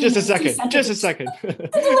pause between just a second. The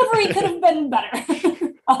delivery could have been better.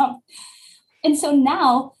 And so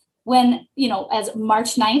now when, as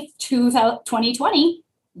March 9th, 2020,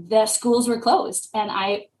 the schools were closed and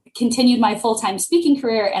I continued my full-time speaking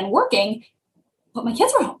career and working, but my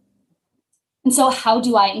kids were home. And so how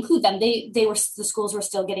do I include them? The schools were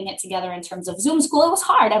still getting it together in terms of Zoom school. It was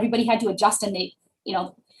hard. Everybody had to adjust and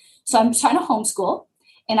so I'm trying to homeschool.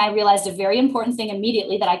 And I realized a very important thing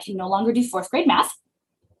immediately, that I can no longer do 4th grade math.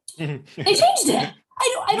 They changed it.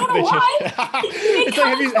 I don't know why. It's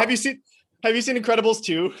like, have you seen Incredibles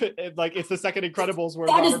 2? Like, it's the second Incredibles where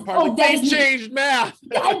they changed math.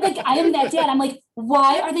 I am that dad. I'm like,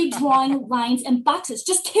 why are they drawing lines and boxes?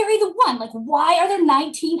 Just carry the one. Like, why are there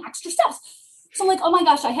 19 extra steps? So I'm like, oh my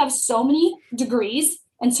gosh, I have so many degrees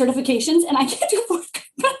and certifications and I can't do 4th grade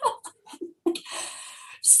math.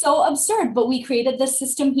 So absurd. But we created this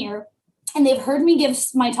system here, and they've heard me give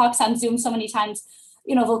my talks on Zoom so many times.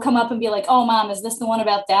 They'll come up and be like, oh, Mom, is this the one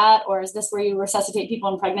about that? Or is this where you resuscitate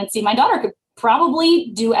people in pregnancy? My daughter could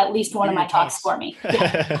probably do at least one of my talks for me.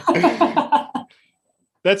 Yeah.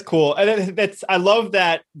 That's cool. And I love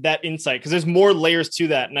that insight, because there's more layers to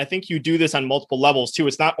that. And I think you do this on multiple levels too.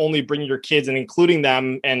 It's not only bringing your kids and including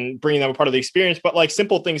them and bringing them a part of the experience, but like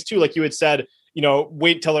simple things too. Like you had said,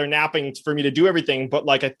 wait till they're napping for me to do everything. But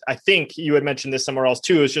like, I think you had mentioned this somewhere else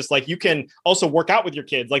too. It's just like, you can also work out with your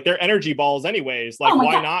kids. Like, they're energy balls anyways. Like,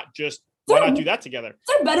 why not do that together?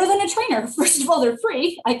 They're better than a trainer. First of all, they're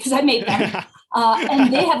free because I made them.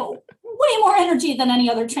 And they have way more energy than any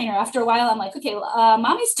other trainer. After a while, I'm like, okay,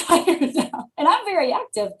 Mommy's tired now. And I'm very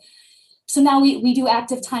active. So now we do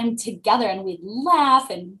active time together and we laugh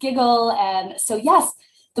and giggle. And so, yes,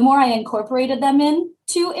 the more I incorporated them in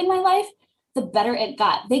my life, the better it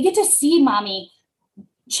got. They get to see Mommy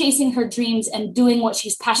chasing her dreams and doing what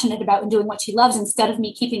she's passionate about and doing what she loves, instead of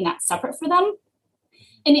me keeping that separate for them.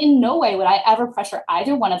 And in no way would I ever pressure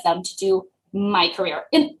either one of them to do my career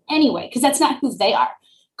in any way, because that's not who they are.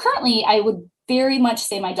 Currently, I would very much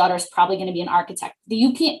say my daughter's probably going to be an architect.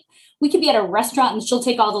 We could be at a restaurant and she'll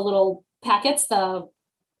take all the little packets, the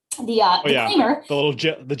cleaner,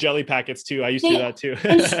 the jelly packets too. I used to do that too.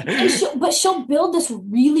 But she'll build this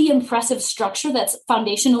really impressive structure that's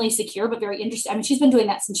foundationally secure, but very interesting. I mean, she's been doing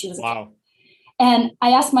that since she was a kid. And I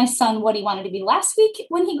asked my son what he wanted to be last week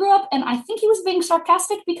when he grew up. And I think he was being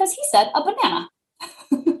sarcastic because he said a banana.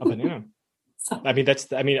 A banana. So, I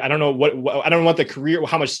mean, I don't know I don't know what the career,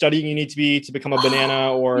 how much studying you need to become a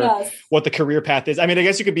banana, or what the career path is. I mean, I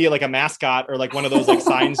guess you could be like a mascot or like one of those like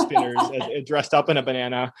sign spinners dressed up in a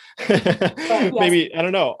banana. Maybe, I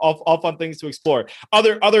don't know, all fun things to explore.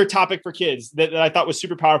 Other topic for kids that I thought was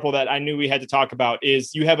super powerful that I knew we had to talk about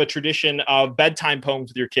is you have a tradition of bedtime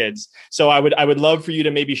poems with your kids. So I would love for you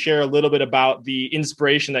to maybe share a little bit about the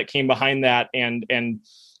inspiration that came behind that and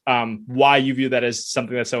why you view that as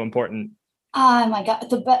something that's so important. Oh my God,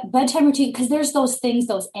 the bedtime routine, because there's those things,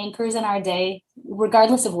 those anchors in our day,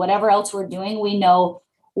 regardless of whatever else we're doing, we know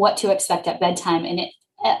what to expect at bedtime. And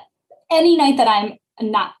any night that I'm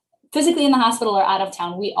not physically in the hospital or out of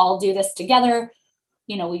town, we all do this together.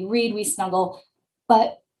 We read, we snuggle,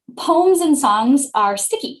 but poems and songs are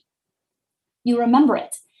sticky. You remember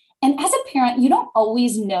it. And as a parent, you don't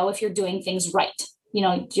always know if you're doing things right.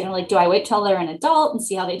 Like, do I wait till they're an adult and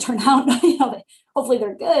see how they turn out? Hopefully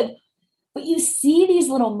they're good. But you see these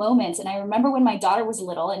little moments. And I remember when my daughter was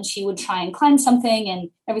little and she would try and climb something and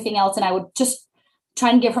everything else. And I would just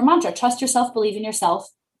try and give her mantra: trust yourself, believe in yourself,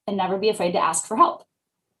 and never be afraid to ask for help.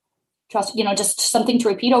 Trust, just something to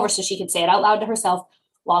repeat over so she could say it out loud to herself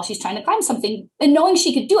while she's trying to climb something, and knowing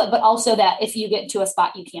she could do it, but also that if you get to a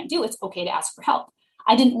spot you can't do, it's okay to ask for help.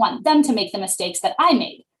 I didn't want them to make the mistakes that I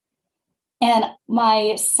made. And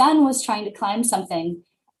my son was trying to climb something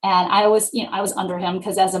And I was under him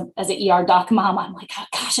because as an ER doc mom, I'm like, oh,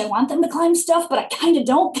 gosh, I want them to climb stuff, but I kind of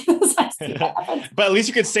don't. But at least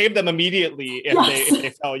you could save them immediately if they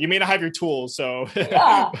fell. You may not have your tools, so.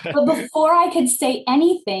 Yeah, but before I could say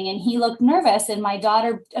anything, and he looked nervous, and my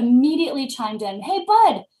daughter immediately chimed in, hey,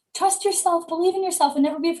 bud, trust yourself, believe in yourself, and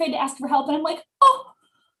never be afraid to ask for help. And I'm like, oh,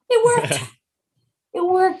 it worked. It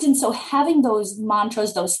worked. And so having those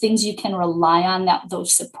mantras, those things you can rely on,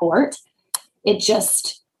 those support,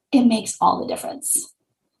 it makes all the difference.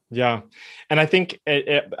 Yeah. And I think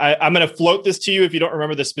I'm going to float this to you if you don't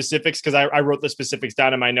remember the specifics, because I wrote the specifics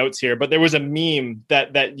down in my notes here. But there was a meme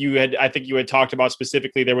that I think you had talked about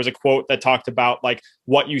specifically. There was a quote that talked about like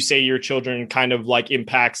what you say to your children kind of like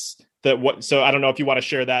impacts so I don't know if you want to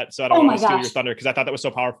share that. So I don't want to steal your thunder, because I thought that was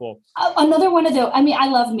so powerful. Another one of those, I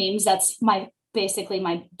love memes. That's basically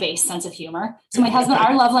my base sense of humor. So my husband,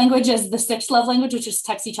 our love language is the 6th love language, which is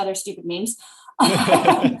text each other stupid memes.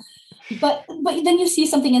 But then you see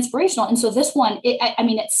something inspirational. And so this one,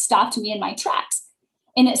 it stopped me in my tracks.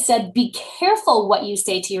 And it said, be careful what you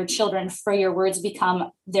say to your children, for your words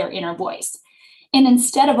become their inner voice. And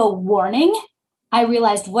instead of a warning, I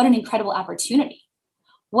realized what an incredible opportunity.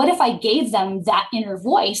 What if I gave them that inner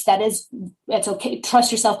voice that is, it's okay,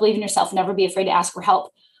 trust yourself, believe in yourself, never be afraid to ask for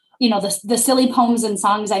help. The silly poems and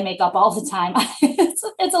songs I make up all the time.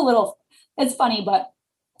 It's funny, but,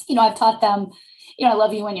 I've taught them, I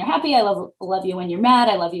love you when you're happy. I love you when you're mad.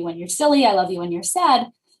 I love you when you're silly. I love you when you're sad.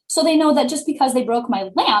 So they know that just because they broke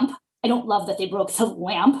my lamp, I don't love that they broke the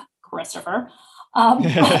lamp, Christopher.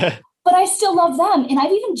 But I still love them. And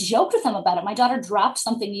I've even joked with them about it. My daughter dropped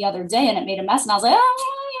something the other day and it made a mess. And I was like,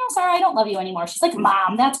 sorry, I don't love you anymore. She's like,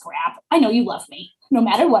 Mom, that's crap. I know you love me no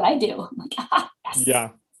matter what I do. I'm like, yes. Yeah.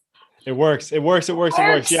 It works.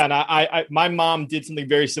 Yeah. And my mom did something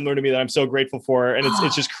very similar to me that I'm so grateful for. And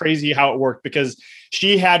it's just crazy how it worked, because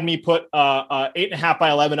she had me put 8.5 by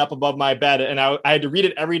 11 up above my bed. And I had to read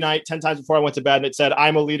it every night, 10 times before I went to bed. And it said,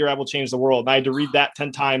 I'm a leader. I will change the world. And I had to read that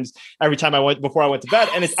 10 times every time before I went to bed.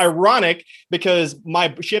 And it's ironic because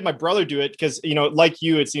she had my brother do it, because, like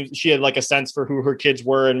you, it seems she had like a sense for who her kids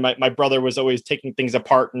were. And my brother was always taking things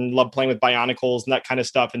apart and loved playing with Bionicles and that kind of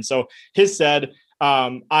stuff. And so his said,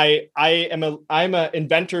 I'm an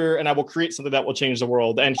inventor and I will create something that will change the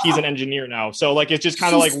world. And he's an engineer now. So like, it's just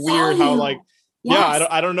kind of like weird how like, yes.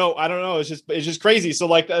 I don't know. It's just crazy. So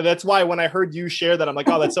like, that's why when I heard you share that, I'm like,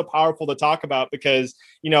 oh, that's so powerful to talk about, because,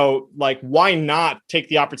 like, why not take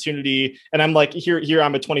the opportunity? And I'm like, here,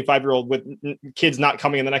 I'm a 25-year-old with kids not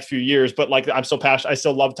coming in the next few years, but like, I'm so passionate. I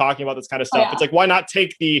still love talking about this kind of stuff. It's like, why not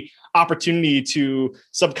take the opportunity to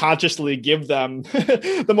subconsciously give them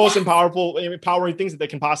the most empowering things that they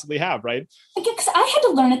can possibly have, right? Because I had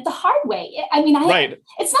to learn it the hard way.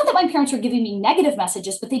 It's not that my parents were giving me negative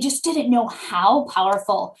messages, but they just didn't know how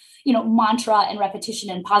powerful, mantra and repetition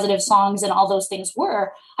and positive songs and all those things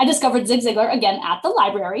were. I discovered Zig Ziglar again at the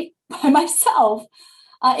library by myself.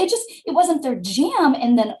 It wasn't their jam.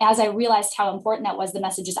 And then as I realized how important that was, the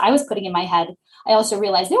messages I was putting in my head, I also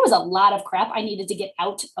realized there was a lot of crap I needed to get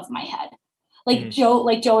out of my head. Like Joe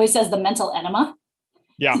always says, the mental enema.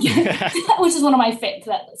 Yeah. Which is one of my faves.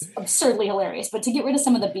 That's absurdly hilarious. But to get rid of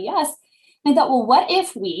some of the BS, I thought, well, what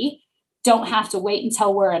if we don't have to wait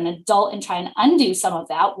until we're an adult and try and undo some of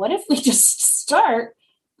that? What if we just start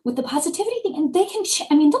with the positivity thing? And they can,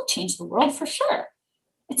 they'll change the world for sure.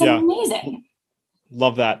 It's amazing.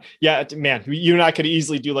 Love that. Yeah, man, you and I could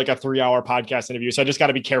easily do like a 3-hour podcast interview. So I just got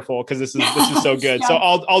to be careful, because this is so good. So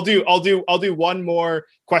I'll do one more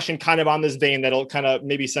question kind of on this vein that'll kind of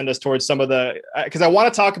maybe send us towards some of the, because I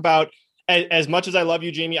want to talk about, as much as I love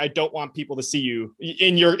you, Jaime, I don't want people to see you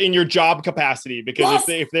in your job capacity, because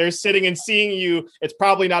if they're sitting and seeing you, it's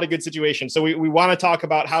probably not a good situation. So we want to talk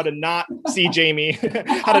about how to not see Jaime,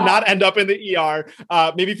 how to not end up in the ER.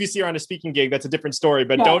 Maybe if you see her on a speaking gig, that's a different story,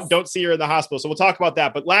 but don't see her in the hospital. So we'll talk about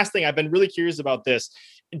that. But last thing, I've been really curious about this.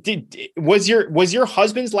 Was your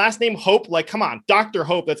husband's last name Hope? Like, come on, Dr.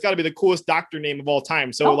 Hope. That's got to be the coolest doctor name of all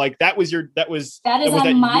time. So like that is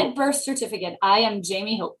on my birth certificate. I am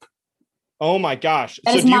Jaime Hope. Oh my gosh.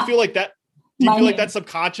 So do you feel like that? Do you feel like that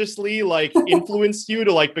subconsciously like influenced you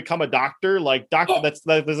to like become a doctor? Like doctor, that's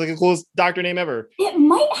like the coolest doctor name ever. It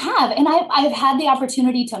might have. And I've had the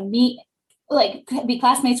opportunity to meet, like be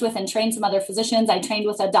classmates with and train some other physicians. I trained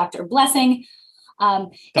with a Dr. Blessing.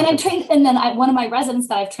 And I trained, and then one of my residents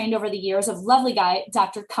that I've trained over the years, a lovely guy,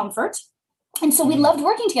 Dr. Comfort. And so we loved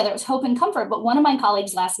working together. It was Hope and Comfort. But one of my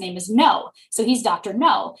colleagues' last name is No. So he's Dr.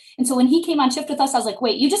 No. And so when he came on shift with us, I was like,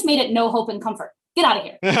 wait, you just made it No Hope and Comfort. Get out of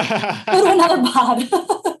here. Go to another pod.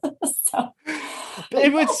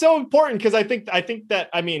 It's so important because I think that,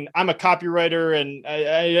 I mean, I'm a copywriter and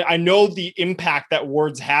I know the impact that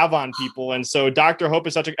words have on people. And so Dr. Hope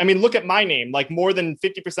is I mean, look at my name, like more than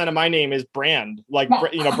 50% of my name is brand, like,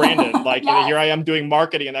 Brandon, like, yes. Here I am doing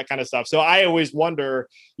marketing and that kind of stuff. So I always wonder,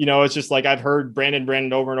 it's just like, I've heard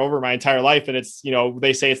Brandon over and over my entire life. And it's,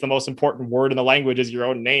 they say it's the most important word in the language is your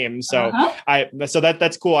own name. So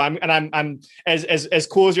that's cool. I'm as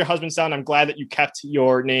cool as your husband sound. I'm glad that you kept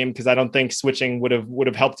your name because I don't think switching would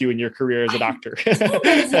have helped you in your career as a doctor.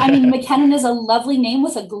 I mean, McKinnon is a lovely name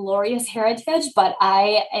with a glorious heritage, but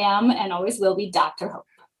I am and always will be Dr. Hope.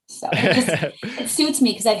 So it suits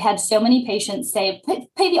me because I've had so many patients say,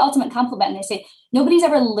 pay the ultimate compliment. And they say, nobody's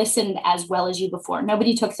ever listened as well as you before.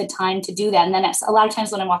 Nobody took the time to do that. And then a lot of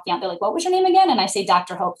times when I'm walking out, they're like, what was your name again? And I say,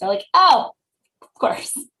 Dr. Hope. They're like, oh, of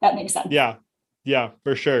course, that makes sense. Yeah,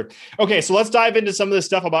 for sure. Okay, so let's dive into some of the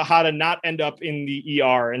stuff about how to not end up in the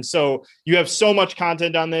ER. And so you have so much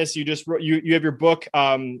content on this. You just wrote, you have your book,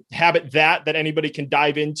 Habit that anybody can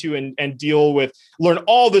dive into and deal with, learn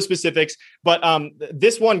all the specifics. But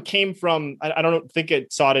this one came from, I don't think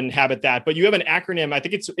it saw it in Habit That, but you have an acronym. I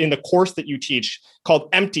think it's in the course that you teach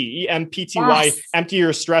called EMPTY, EMPTY, yes. Empty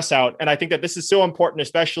your stress out. And I think that this is so important,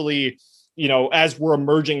 especially as we're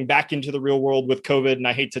emerging back into the real world with COVID, and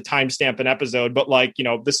I hate to timestamp an episode, but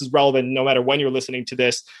this is relevant no matter when you're listening to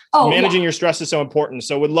this. Managing your stress is so important.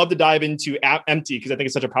 So would love to dive into EMPTY because I think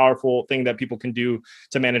it's such a powerful thing that people can do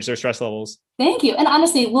to manage their stress levels. Thank you. And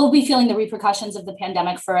honestly, we'll be feeling the repercussions of the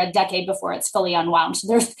pandemic for a decade before it's fully unwound.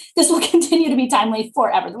 This will continue to be timely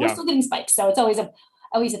forever. We're still getting spikes. So it's always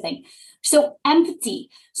a thing. So EMPTY.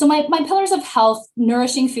 So my pillars of health,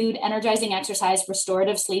 nourishing food, energizing exercise,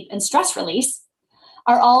 restorative sleep, and stress release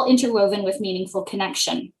are all interwoven with meaningful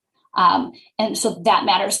connection. And so that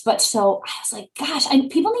matters. But so I was like, gosh,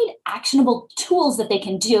 people need actionable tools that they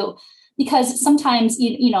can do because sometimes,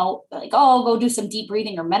 like, oh, go do some deep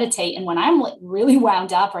breathing or meditate. And when I'm like really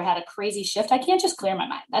wound up or had a crazy shift, I can't just clear my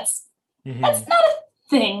mind. That's not a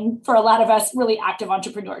thing for a lot of us really active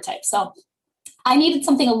entrepreneur types. So I needed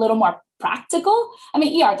something a little more practical. I'm an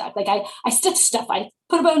ER doc. Like I stitch stuff. I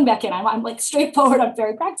put a bone back in. I'm like straightforward. I'm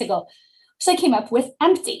very practical. So I came up with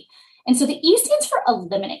EMPTY. And so the E stands for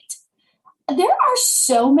eliminate. There are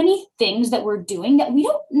so many things that we're doing that we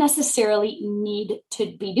don't necessarily need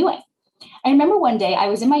to be doing. I remember one day I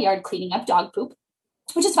was in my yard cleaning up dog poop,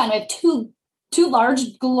 which is fine. We have two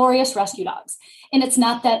large, glorious rescue dogs. And it's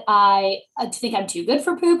not that I think I'm too good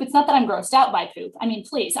for poop. It's not that I'm grossed out by poop. I mean,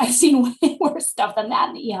 please, I've seen way worse stuff than that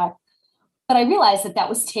in the ER. But I realized that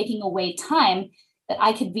was taking away time that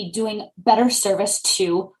I could be doing better service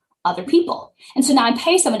to other people. And so now I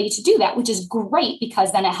pay somebody to do that, which is great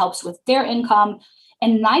because then it helps with their income.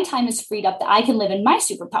 And my time is freed up that I can live in my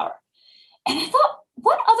superpower. And I thought,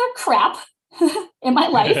 what other crap in my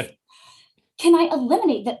life can I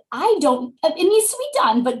eliminate that it needs to be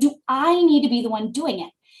done, but do I need to be the one doing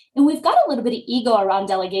it? And we've got a little bit of ego around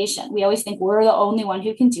delegation. We always think we're the only one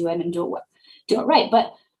who can do it and do it right.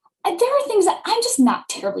 But there are things that I'm just not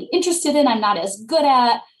terribly interested in. I'm not as good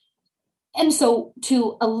at. And so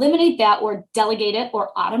to eliminate that or delegate it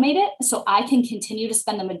or automate it so I can continue to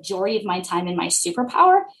spend the majority of my time in my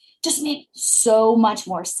superpower just made so much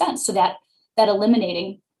more sense. So that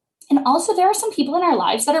eliminating. And also there are some people in our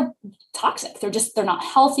lives that are toxic. They're not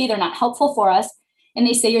healthy. They're not helpful for us. And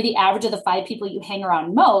they say you're the average of the 5 people you hang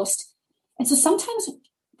around most. And so sometimes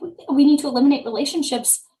we need to eliminate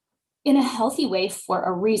relationships in a healthy way for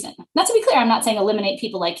a reason. Not to be clear, I'm not saying eliminate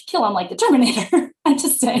people like kill them like the Terminator. I'm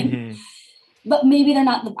just saying, but maybe they're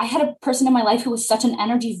not. I had a person in my life who was such an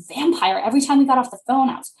energy vampire. Every time we got off the phone,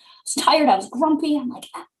 I was tired. I was grumpy. I'm like,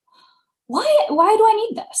 why do I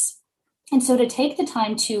need this? And so to take the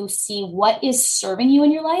time to see what is serving you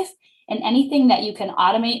in your life and anything that you can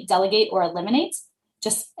automate, delegate, or eliminate,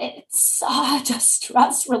 it's such a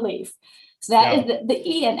stress relief. So that is the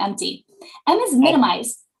E in EMPTY. M is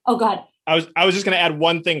minimize. Oh, God. I was just going to add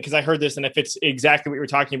one thing because I heard this and it fits exactly what you were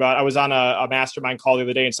talking about. I was on a mastermind call the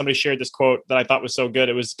other day and somebody shared this quote that I thought was so good.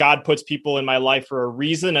 It was, God puts people in my life for a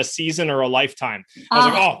reason, a season, or a lifetime. I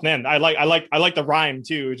was like, oh man, I like the rhyme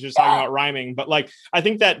too. Just talking about rhyming, but I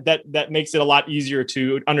think that makes it a lot easier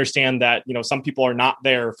to understand that, some people are not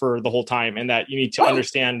there for the whole time and that you need to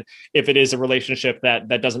understand if it is a relationship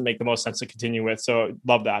that doesn't make the most sense to continue with. So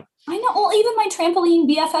love that. I know. Well, even my trampoline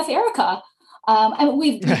BFF, Erica,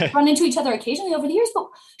 we've run into each other occasionally over the years, but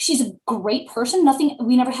she's a great person.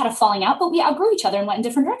 We never had a falling out, but we outgrew each other and went in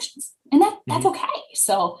different directions. And that's okay.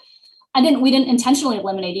 So we didn't intentionally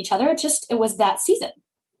eliminate each other. It was that season.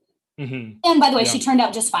 Mm-hmm. And by the way, she turned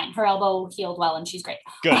out just fine. Her elbow healed well and she's great.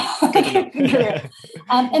 Good. Good to know.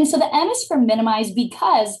 And so the M is for minimize,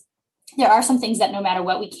 because there are some things that no matter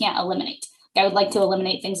what, we can't eliminate. I would like to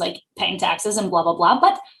eliminate things like paying taxes and blah, blah, blah.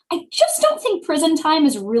 But I just don't think prison time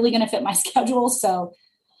is really going to fit my schedule. So,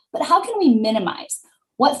 but how can we minimize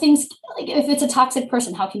what things, like if it's a toxic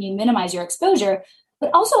person, how can you minimize your exposure?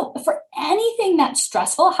 But also for anything that's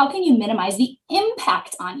stressful, how can you minimize the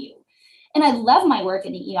impact on you? And I love my work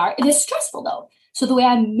in the ER. It is stressful though. So the way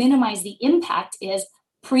I minimize the impact is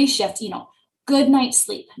pre-shift, good night's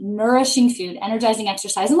sleep, nourishing food, energizing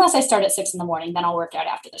exercise, unless I start at 6 a.m, then I'll work out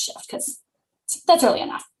after the shift because that's early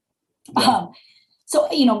enough. Yeah. So,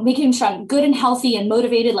 making sure I'm good and healthy and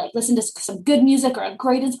motivated, like listen to some good music or a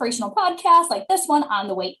great inspirational podcast like this one on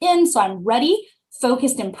the way in. So I'm ready,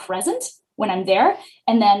 focused and present when I'm there,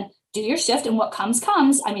 and then do your shift and what comes.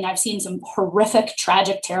 I mean, I've seen some horrific,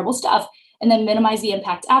 tragic, terrible stuff, and then minimize the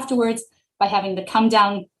impact afterwards by having the come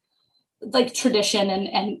down like tradition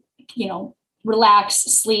and relax,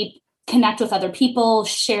 sleep, connect with other people,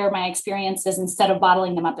 share my experiences instead of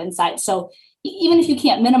bottling them up inside. So even if you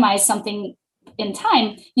can't minimize something in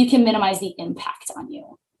time, you can minimize the impact on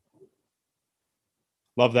you.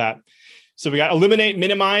 Love that. So we got eliminate,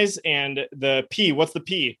 minimize, and the P. What's the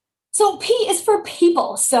P? So P is for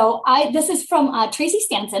people. So this is from Tracy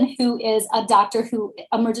Stanson, who is a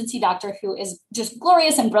emergency doctor, who is just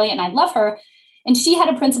glorious and brilliant. And I love her. And she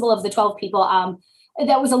had a principle of the 12 people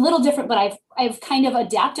that was a little different, but I've kind of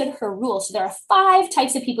adapted her rules. So there are 5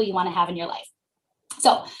 types of people you want to have in your life.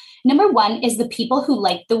 So number 1 is the people who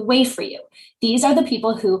light the way for you. These are the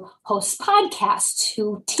people who host podcasts,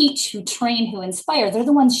 who teach, who train, who inspire. They're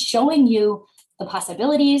the ones showing you the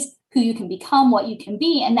possibilities, who you can become, what you can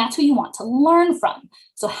be, and that's who you want to learn from.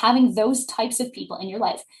 So having those types of people in your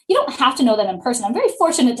life, you don't have to know them in person. I'm very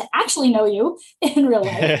fortunate to actually know you in real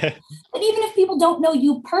life. But even if people don't know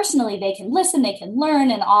you personally, they can listen, they can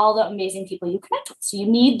learn, and all the amazing people you connect with. So you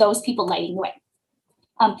need those people lighting the way.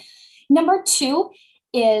 Number 2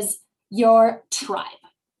 is your tribe.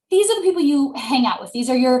 These are the people you hang out with. These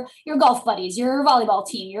are your golf buddies, your volleyball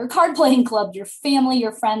team, your card playing club, your family,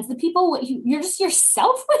 your friends, the people you're just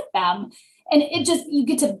yourself with them. And you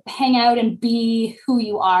get to hang out and be who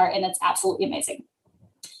you are. And it's absolutely amazing.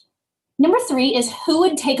 Number 3 is who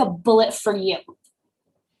would take a bullet for you.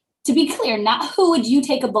 To be clear, not who would you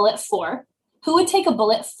take a bullet for, who would take a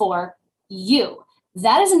bullet for you.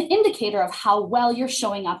 That is an indicator of how well you're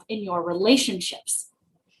showing up in your relationships.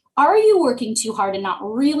 Are you working too hard and not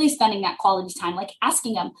really spending that quality time? Like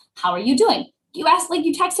asking them, how are you doing? You asked, like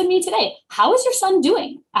you texted me today, how is your son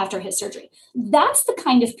doing after his surgery? That's the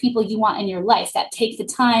kind of people you want in your life that take the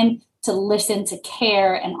time to listen, to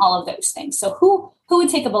care, and all of those things. So who would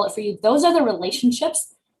take a bullet for you? Those are the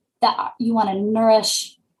relationships that you want to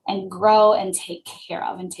nourish and grow and take care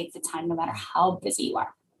of and take the time no matter how busy you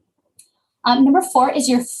are. Number 4 is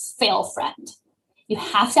your fail friend. You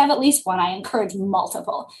have to have at least one. I encourage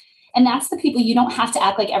multiple. And that's the people you don't have to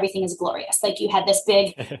act like everything is glorious. Like you had this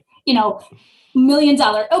big, $1 million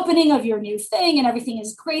opening of your new thing and everything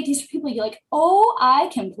is great. These are people you're like, oh, I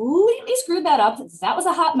completely screwed that up. That was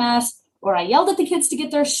a hot mess. Or I yelled at the kids to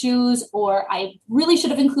get their shoes. Or I really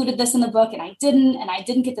should have included this in the book and I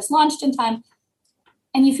didn't get this launched in time.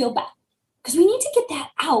 And you feel bad. Because we need to get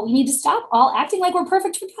that out. We need to stop all acting like we're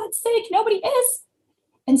perfect, for God's sake. Nobody is.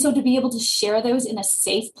 And so to be able to share those in a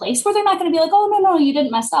safe place where they're not going to be like, oh, no, you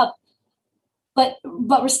didn't mess up. But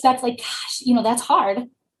respect, like, gosh, that's hard.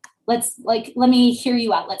 Let me hear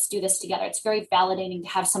you out. Let's do this together. It's very validating to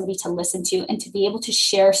have somebody to listen to and to be able to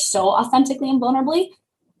share so authentically and vulnerably.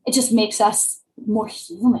 It just makes us more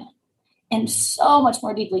human and so much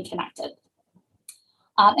more deeply connected.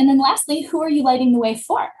 And then lastly, who are you lighting the way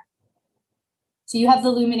for? So you have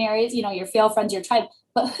the luminaries, your fail friends, your tribe,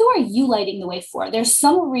 but who are you lighting the way for? There's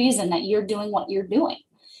some reason that you're doing what you're doing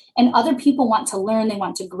and other people want to learn, they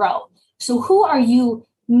want to grow. So who are you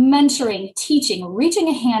mentoring, teaching, reaching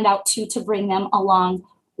a hand out to bring them along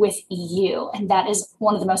with you? And that is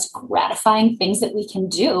one of the most gratifying things that we can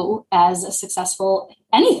do as a successful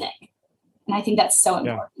anything. And I think that's so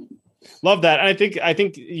important. Yeah. Love that. And I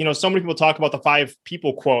think, so many people talk about the 5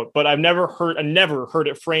 people quote, but I've never heard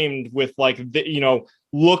it framed with like,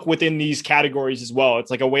 look within these categories as well.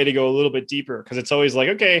 It's like a way to go a little bit deeper because it's always like,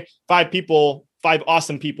 okay, 5 people, 5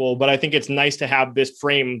 awesome people. But I think it's nice to have this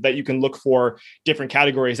frame that you can look for different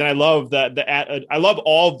categories. And I love that I love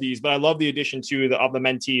all of these, but I love the addition to of the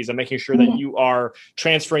mentees and making sure that you are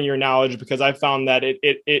transferring your knowledge because I found that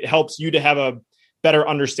it helps you to have better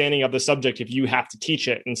understanding of the subject if you have to teach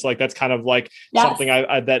it. And so like, that's kind of like something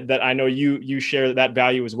that I know you share that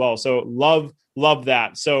value as well. So love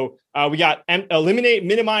that. So we got eliminate,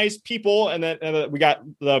 minimize people. And then we got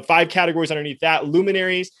the 5 categories underneath that: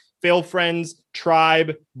 luminaries, fail friends,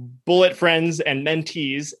 tribe, bullet friends, and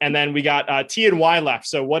mentees. And then we got T and Y left.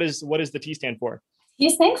 So what does the T stand for? T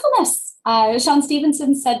is thankfulness. Sean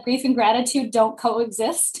Stevenson said grief and gratitude don't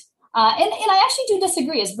coexist. And I actually do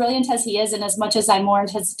disagree, as brilliant as he is. And as much as I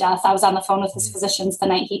mourned his death, I was on the phone with his physicians the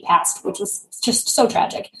night he passed, which was just so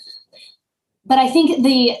tragic. But I think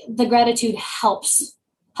the gratitude helps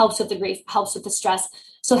with the grief, helps with the stress.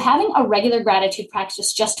 So having a regular gratitude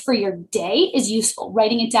practice just for your day is useful.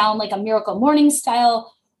 Writing it down like a miracle morning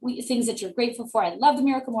style, things that you're grateful for. I love the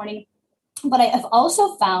miracle morning. But I have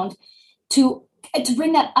also found to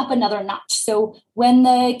bring that up another notch. So when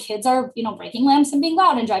the kids are, breaking lamps and being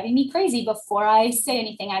loud and driving me crazy, before I say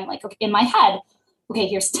anything, I'm like, okay, in my head, okay,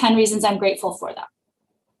 here's 10 reasons I'm grateful for them.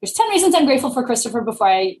 There's 10 reasons I'm grateful for Christopher before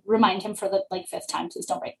I remind him for the 5th time, please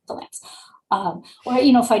don't break the lamps. Or,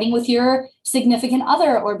 fighting with your significant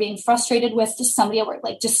other or being frustrated with just somebody at work,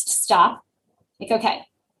 just stop. Okay,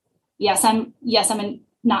 yes, I'm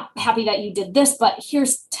not happy that you did this, but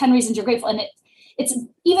here's 10 reasons you're grateful. And it's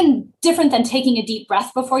even different than taking a deep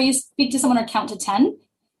breath before you speak to someone or count to 10.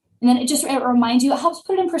 And then it reminds you, it helps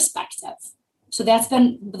put it in perspective. So that's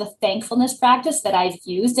been the thankfulness practice that I've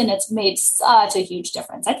used, and it's made such a huge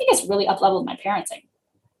difference. I think it's really up-leveled my parenting.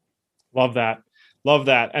 Love that.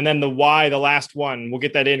 And then the why, the last one, we'll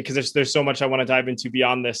get that in because there's so much I want to dive into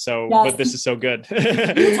beyond this. So, yes. But this is so good.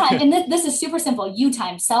 You time, and this is super simple. You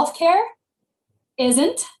time. Self-care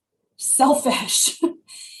isn't selfish.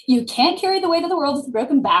 You can't carry the weight of the world with a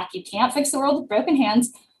broken back. You can't fix the world with broken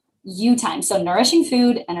hands. You time. So nourishing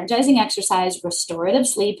food, energizing exercise, restorative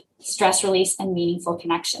sleep, stress release, and meaningful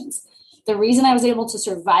connections. The reason I was able to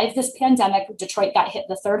survive this pandemic, Detroit got hit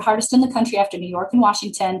the 3rd hardest in the country after New York and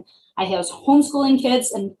Washington. I was homeschooling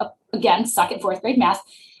kids and again, stuck at 4th grade math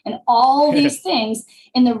and all these things.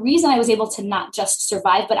 And the reason I was able to not just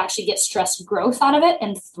survive, but actually get stress growth out of it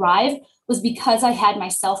and thrive was because I had my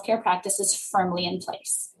self-care practices firmly in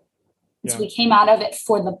place. Yeah. So we came out of it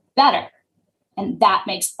for the better. And that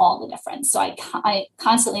makes all the difference. So I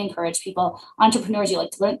constantly encourage people, entrepreneurs, you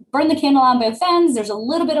like to burn the candle on both ends. There's a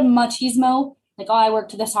little bit of machismo, like, oh, I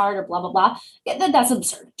worked this hard or blah, blah, blah. That's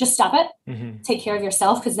absurd. Just stop it. Mm-hmm. Take care of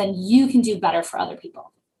yourself, because then you can do better for other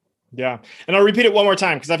people. Yeah. And I'll repeat it one more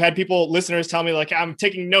time, because I've had listeners tell me I'm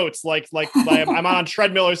taking notes, like I'm on a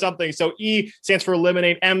treadmill or something. So E stands for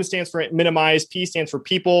eliminate, M stands for minimize, P stands for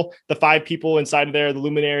people, the 5 people inside of there, the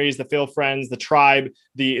luminaries, the fail friends, the tribe,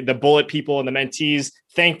 the bullet people, and the mentees,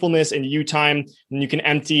 thankfulness and you time. And you can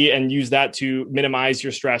empty and use that to minimize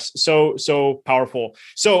your stress. So powerful.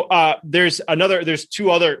 So there's 2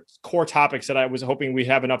 other core topics that I was hoping we'd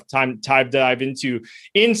have enough time to dive into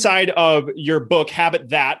inside of your book,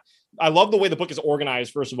 Habit That. I love the way the book is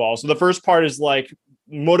organized, first of all. So the first part is like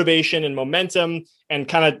motivation and momentum and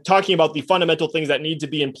kind of talking about the fundamental things that need to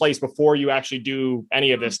be in place before you actually do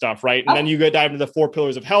any of this stuff, right? And then you go dive into the 4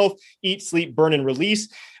 pillars of health: eat, sleep, burn, and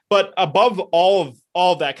release. But above all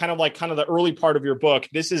of that, kind of the early part of your book,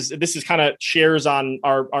 this is kind of shares on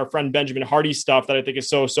our friend Benjamin Hardy's stuff that I think is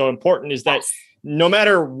so important, is that no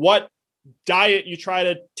matter what diet you try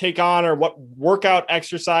to take on or what workout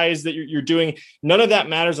exercise that you're doing, none of that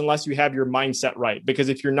matters unless you have your mindset right. Because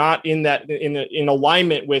if you're not in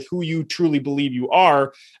alignment with who you truly believe you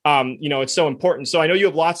are, it's so important. So I know you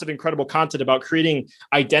have lots of incredible content about creating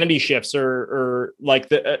identity shifts or like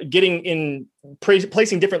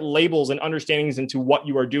placing different labels and understandings into what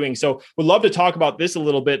you are doing. So we'd love to talk about this a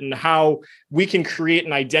little bit and how we can create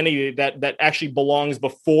an identity that actually belongs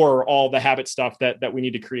before all the habit stuff that we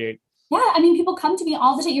need to create. Yeah, people come to me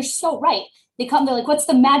all the time. You're so right. They're like, what's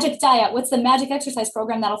the magic diet? What's the magic exercise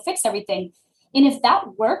program that'll fix everything? And if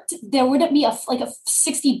that worked, there wouldn't be a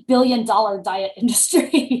 $60 billion diet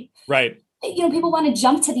industry. Right. People want to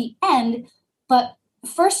jump to the end, but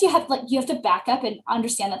first you have to back up and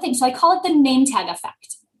understand that thing. So I call it the name tag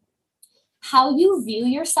effect. How you view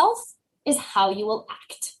yourself is how you will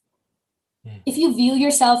act. If you view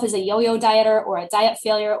yourself as a yo-yo dieter or a diet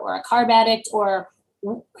failure or a carb addict or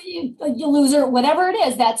you loser, whatever it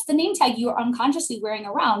is, that's the name tag you're unconsciously wearing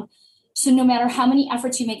around. So no matter how many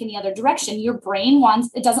efforts you make in the other direction, your brain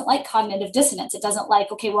it doesn't like cognitive dissonance. It doesn't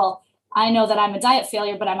like, okay, well, I know that I'm a diet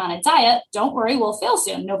failure, but I'm on a diet. Don't worry, we'll fail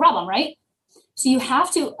soon. No problem, right? So you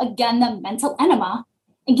have to, again, the mental enema,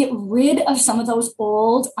 and get rid of some of those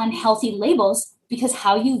old unhealthy labels, because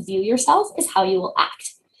how you view yourself is how you will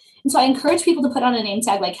act. And so I encourage people to put on a name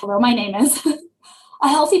tag like, hello, my name is a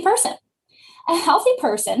healthy person. a healthy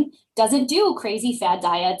person doesn't do crazy fad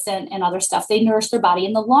diets and other stuff. They nourish their body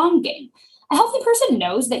in the long game. A healthy person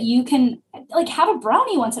knows that you can like have a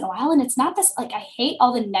brownie once in a while. And it's not this, like, I hate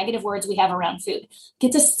all the negative words we have around food.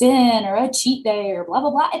 It's a sin or a cheat day or blah, blah,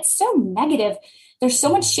 blah. It's so negative. There's so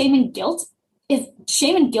much shame and guilt. If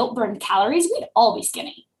shame and guilt burned calories, we'd all be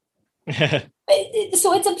skinny.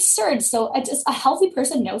 So it's absurd. So a healthy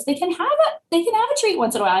person knows they can have a treat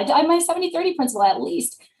once in a while. I my 70-30 principle at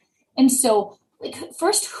least. And so, like,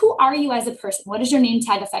 first, who are you as a person? What is your name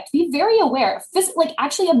tag effect? Be very aware. Like,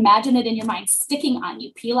 actually imagine it in your mind sticking on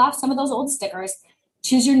you. Peel off some of those old stickers.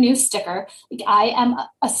 Choose your new sticker. Like, I am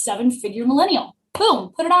a 7-figure millennial.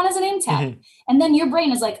 Boom, put it on as a name tag. Mm-hmm. And then your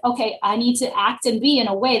brain is like, okay, I need to act and be in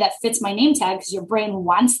a way that fits my name tag because your brain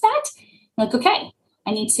wants that. You're like, okay,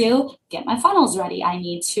 I need to get my funnels ready. I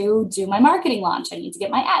need to do my marketing launch. I need to get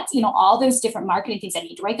my ads, all those different marketing things. I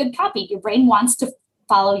need to write good copy. Your brain wants to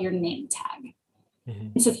follow your name tag. Mm-hmm.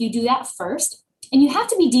 And so if you do that first, and you have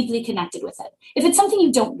to be deeply connected with it. If it's something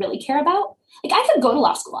you don't really care about, like, I could go to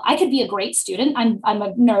law school. I could be a great student. I'm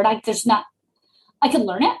a nerd. I could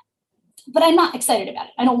learn it, but I'm not excited about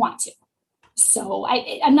it. I don't want to. So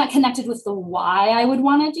I'm not connected with the why I would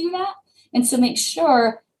want to do that. And so make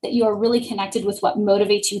sure that you are really connected with what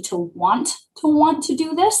motivates you to want to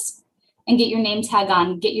do this, and get your name tag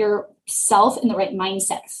on, get yourself in the right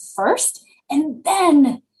mindset first. And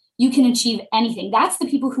then you can achieve anything. That's the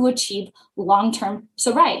people who achieve long-term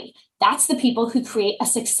sobriety. That's the people who create a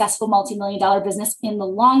successful multi-million-dollar business in the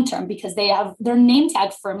long term because they have their name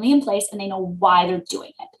tag firmly in place and they know why they're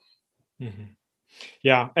doing it. Mm-hmm.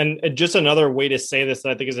 Yeah. And just another way to say this that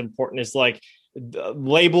I think is important is like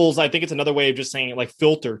labels. I think it's another way of just saying it, like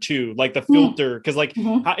filter too, like the filter. Cause like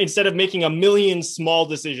instead of making a million small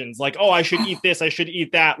decisions, like, oh, I should eat this, I should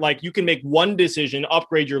eat that. Like you can make one decision,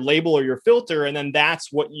 upgrade your label or your filter. And then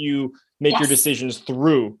that's what you make your decisions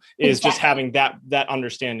through is just having that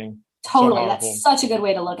understanding. Totally. So that's such a good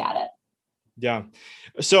way to look at it. Yeah.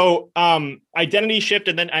 So identity shift.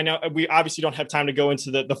 And then I know we obviously don't have time to go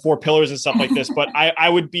into the 4 pillars and stuff like this, but I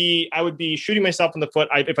would be shooting myself in the foot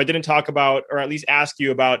if I didn't talk about, or at least ask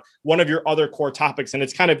you about one of your other core topics. And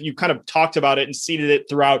it's you kind of talked about it and seeded it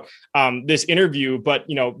throughout this interview. But,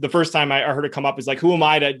 the first time I heard it come up is like, who am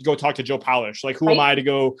I to go talk to Joe Polish? Like, who am I to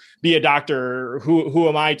go be a doctor? Who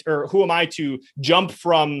am I to jump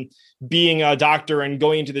from being a doctor and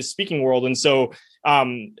going into the speaking world? And so,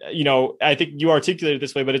 I think you articulated it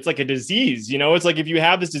this way, but it's like a disease, it's like if you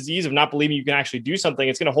have this disease of not believing you can actually do something,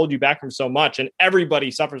 it's going to hold you back from so much. And everybody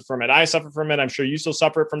suffers from it. I suffer from it. I'm sure you still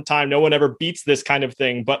suffer from time. No one ever beats this kind of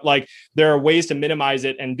thing, but like there are ways to minimize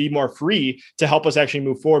it and be more free to help us actually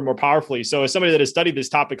move forward more powerfully. So as somebody that has studied this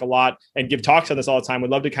topic a lot and give talks on this all the time,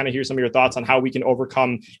 would love to kind of hear some of your thoughts on how we can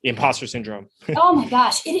overcome imposter syndrome. Oh my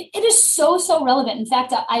gosh. It is so relevant. In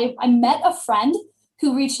fact, I met a friend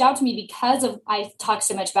who reached out to me because I talk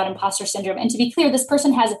so much about imposter syndrome. And to be clear, this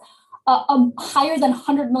person has a higher than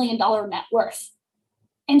 $100 million net worth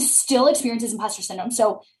and still experiences imposter syndrome.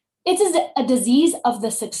 So it's a disease of the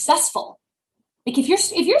successful. Like if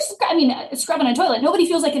you're scrubbing a toilet, nobody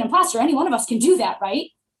feels like an imposter. Any one of us can do that, right?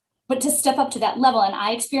 But to step up to that level, and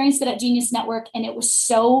I experienced it at Genius Network, and it was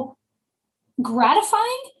so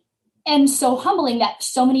gratifying and so humbling that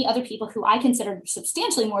so many other people who I consider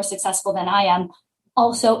substantially more successful than I am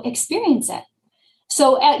also experience it.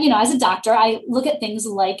 So, as a doctor, I look at things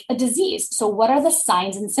like a disease. So what are the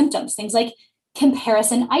signs and symptoms? Things like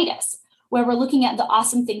comparisonitis, where we're looking at the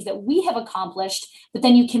awesome things that we have accomplished, but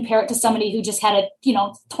then you compare it to somebody who just had a,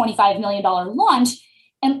 $25 million launch,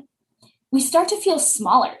 and we start to feel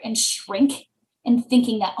smaller and shrink and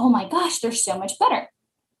thinking that, oh my gosh, they're so much better.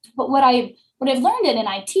 But what I've learned, and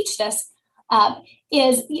I teach this,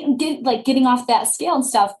 is getting off that scale and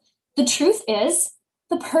stuff. The truth is,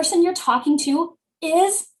 the person you're talking to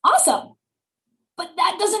is awesome, but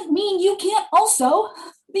that doesn't mean you can't also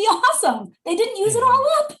be awesome. They didn't use it all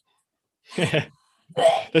up.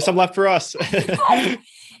 There's some left for us.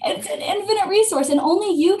 It's an infinite resource, and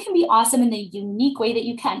only you can be awesome in the unique way that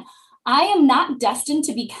you can. I am not destined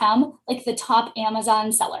to become like the top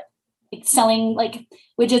Amazon seller, like selling like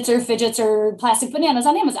widgets or fidgets or plastic bananas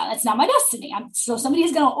on Amazon. That's not my destiny. So somebody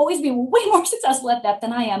is going to always be way more successful at that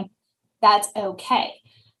than I am. That's okay.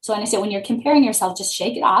 So when I say, when you're comparing yourself, just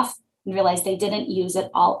shake it off and realize they didn't use it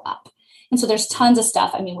all up. And so there's tons of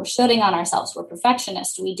stuff. I mean, we're shooting on ourselves. We're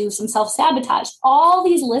perfectionists. We do some self-sabotage, all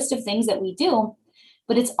these lists of things that we do,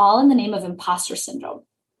 but it's all in the name of imposter syndrome.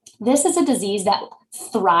 This is a disease that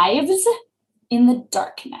thrives in the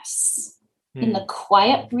darkness, in the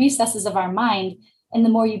quiet recesses of our mind. And the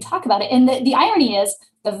more you talk about it, and the irony is,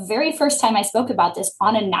 the very first time I spoke about this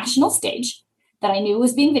on a national stage, that I knew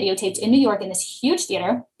was being videotaped in New York in this huge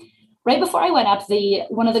theater. Right before I went up,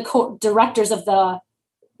 one of the directors of the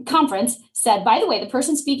conference said, by the way, the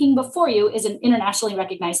person speaking before you is an internationally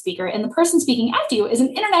recognized speaker, and the person speaking after you is an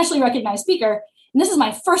internationally recognized speaker. And this is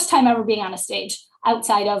my first time ever being on a stage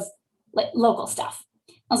outside of local stuff.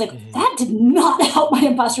 I was like, that did not help my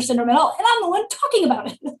imposter syndrome at all. And I'm the one talking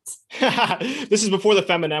about it. This is before the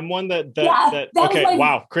Feminem one that okay, was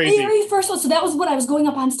wow, crazy. Very first one. So that was when I was going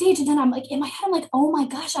up on stage. And then I'm like, in my head, I'm like, oh my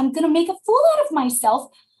gosh, I'm going to make a fool out of myself.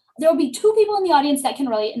 There will be 2 people in the audience that can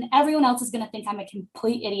relate, and everyone else is going to think I'm a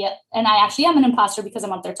complete idiot. And I actually am an imposter because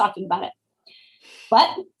I'm up there talking about it. But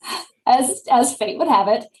as fate would have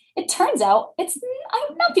it, it turns out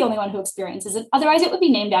I'm not the only one who experiences it. Otherwise, it would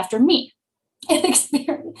be named after me.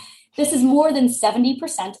 This is more than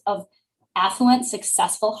 70% of affluent,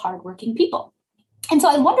 successful, hardworking people. And so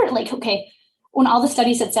I wondered, okay, when all the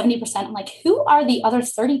studies said 70%, I'm like, who are the other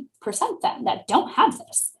 30% then that don't have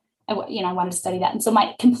this? I wanted to study that. And so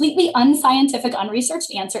my completely unscientific,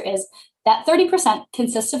 unresearched answer is that 30%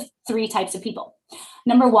 consists of 3 types of people.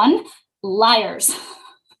 Number 1, liars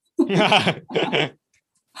who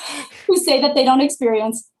say that they don't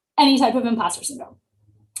experience any type of imposter syndrome.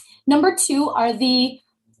 Number 2 are the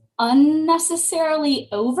unnecessarily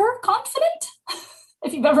overconfident.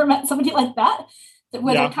 If you've ever met somebody like that,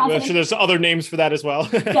 where their confidence, sure there's other names for that as well.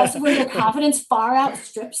 Yes, where their confidence far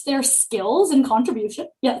outstrips their skills and contribution.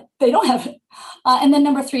 Yeah, they don't have it. And then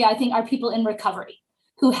number 3, I think, are people in recovery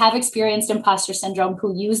who have experienced imposter syndrome,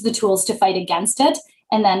 who use the tools to fight against it,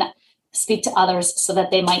 and then speak to others so that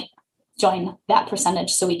they might join that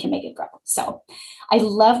percentage so we can make it grow. So I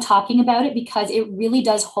love talking about it because it really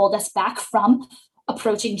does hold us back from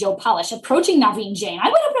approaching Joe Polish, approaching Naveen Jain. I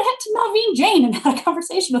went up ahead to Naveen Jain and had a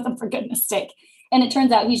conversation with him, for goodness sake. And it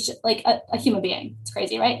turns out he's just like a human being. It's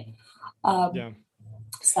crazy, right?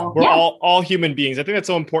 So we're all human beings. I think that's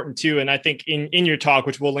so important too. And I think in your talk,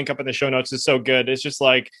 which we'll link up in the show notes, is so good. It's just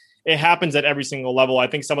like, it happens at every single level. I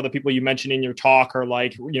think some of the people you mentioned in your talk are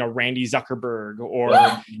like, Randy Zuckerberg or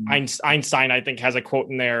Einstein, I think has a quote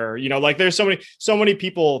in there, there's so many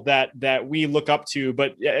people that we look up to,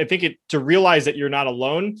 but I think to realize that you're not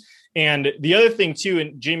alone. And the other thing too,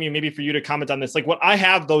 and Jamie, maybe for you to comment on this, what I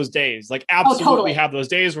have those days, absolutely have those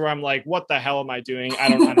days where I'm like, what the hell am I doing? I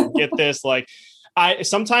don't get this.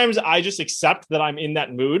 Sometimes I just accept that I'm in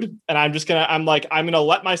that mood and I'm going to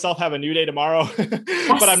let myself have a new day tomorrow,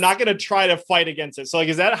 but I'm not going to try to fight against it. So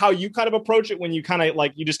is that how you kind of approach it when you kind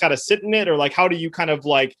of you just got to sit in it, or how do you kind of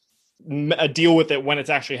deal with it when it's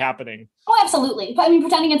actually happening? Oh, absolutely. But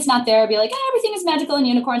pretending it's not there, be like, everything is magical and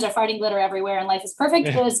unicorns are farting glitter everywhere and life is perfect.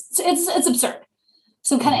 It's absurd.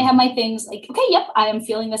 So kind of have my things okay, yep, I am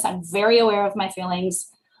feeling this. I'm very aware of my feelings.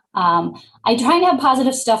 I try and have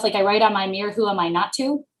positive stuff. I write on my mirror, who am I not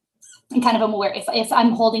to? And kind of am aware if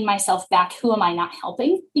I'm holding myself back, who am I not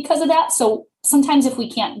helping because of that? So sometimes if we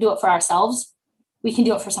can't do it for ourselves, we can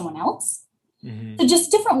do it for someone else. Mm-hmm. So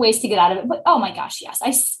just different ways to get out of it. But oh my gosh, yes,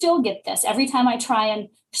 I still get this. Every time I try and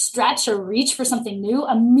stretch or reach for something new,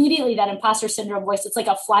 immediately that imposter syndrome voice, it's like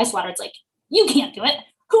a fly swatter. It's like, you can't do it.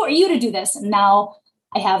 Who are you to do this? And now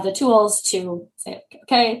I have the tools to say,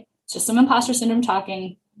 okay, it's just some imposter syndrome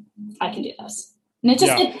talking. I can do this. And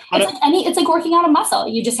it's like working out a muscle.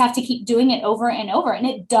 You just have to keep doing it over and over. And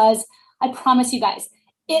it does, I promise you guys,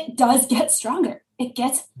 it does get stronger. It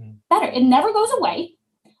gets better. It never goes away,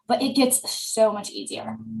 but it gets so much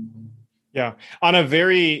easier. Yeah. On a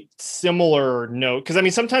very similar note,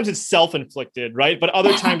 because sometimes it's self-inflicted, right? But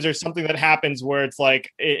other times there's something that happens where it's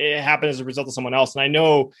it happened as a result of someone else. And I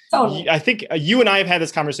know, totally. I think you and I have had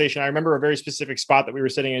this conversation. I remember a very specific spot that we were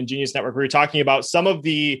sitting in Genius Network. We were talking about some of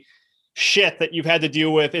the shit that you've had to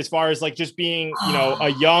deal with as far as just being, a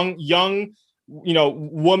young,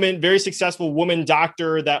 woman, very successful woman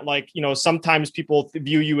doctor that sometimes people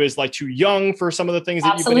view you as too young for some of the things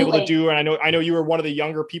that Absolutely. You've been able to do. And I know you were one of the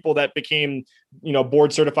younger people that became,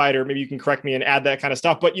 board certified, or maybe you can correct me and add that kind of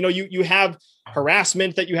stuff. But, you have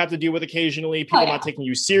harassment that you have to deal with occasionally, people not taking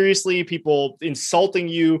you seriously, people insulting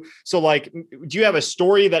you. So do you have a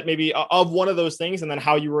story that maybe of one of those things, and then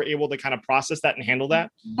how you were able to kind of process that and handle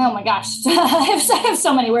that? Oh my gosh. I have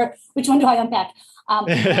so many. Which one do I unpack?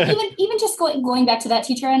 Even just going back to that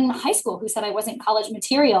teacher in high school who said I wasn't college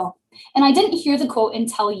material. And I didn't hear the quote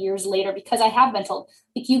until years later, because I have been told,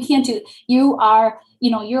 you can't do, you are,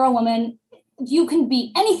 you're a woman, you can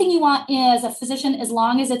be anything you want as a physician, as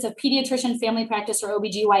long as it's a pediatrician, family practice, or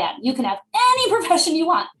OBGYN. You can have any profession you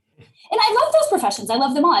want. And I love those professions. I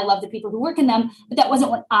love them all. I love the people who work in them, but that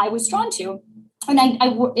wasn't what I was drawn to.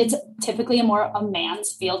 it's typically a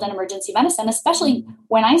man's field in emergency medicine, especially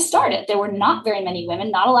when I started. There were not very many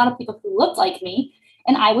women, not a lot of people who looked like me.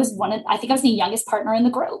 And I think I was the youngest partner in the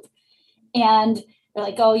group. And they're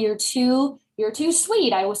like, oh, you're too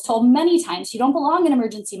sweet. I was told many times, you don't belong in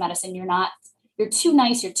emergency medicine. You're too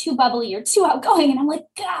nice. You're too bubbly. You're too outgoing. And I'm like,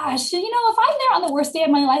 gosh, if I'm there on the worst day of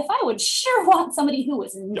my life, I would sure want somebody who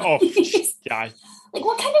was nice. Oh, yeah. Like,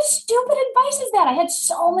 what kind of stupid advice is that? I had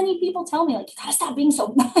so many people tell me, like, you gotta stop being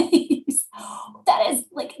so nice. That is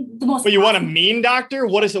like the most. But you want a mean doctor?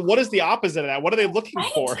 What is the opposite of that? What are they looking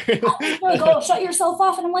for? Go shut yourself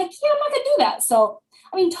off. And I'm like, yeah, I'm not gonna do that. So,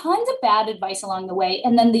 tons of bad advice along the way.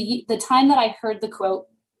 And then the time that I heard the quote,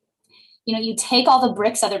 you take all the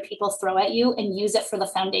bricks other people throw at you and use it for the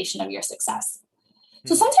foundation of your success.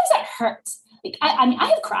 So sometimes that hurts. Like, I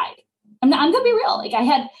have cried. I'm gonna be real. Like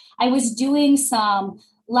I was doing some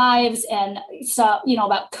lives and so,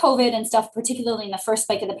 about COVID and stuff, particularly in the first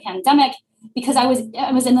spike of the pandemic, because I was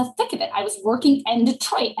in the thick of it. I was working in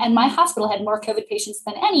Detroit and my hospital had more COVID patients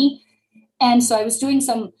than any. And so I was doing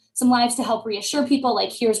some lives to help reassure people,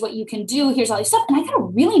 like, here's what you can do. Here's all this stuff. And I got a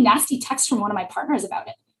really nasty text from one of my partners about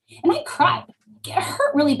it. And I cried. It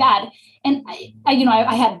hurt really bad. And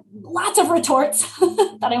I had lots of retorts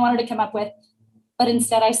that I wanted to come up with. But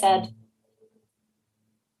instead I said,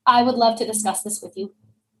 I would love to discuss this with you.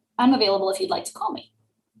 I'm available if you'd like to call me.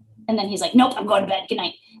 And then he's like, nope, I'm going to bed. Good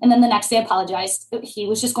night. And then the next day I apologized. He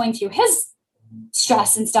was just going through his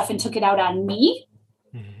stress and stuff and took it out on me.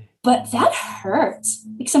 Mm-hmm. But that hurt.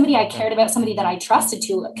 Like somebody I cared about, somebody that I trusted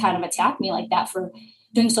to kind of attack me like that for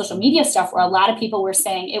doing social media stuff where a lot of people were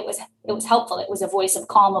saying it was helpful. It was a voice of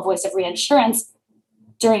calm, a voice of reassurance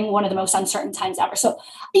during one of the most uncertain times ever. So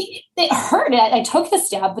it hurt. I took the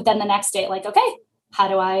stab, but then the next day, like, okay, how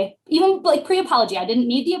do I even like pre-apology? I didn't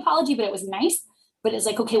need the apology, but it was nice. But it's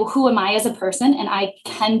like, okay, well, who am I as a person? And I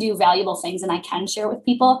can do valuable things and I can share with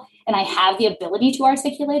people and I have the ability to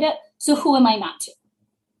articulate it. So who am I not to?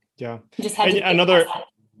 Yeah. Just had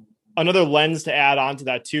another lens to add on to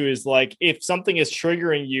that too is like, if something is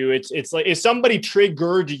triggering you, it's like if somebody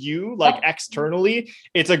triggered you like externally,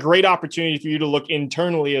 it's a great opportunity for you to look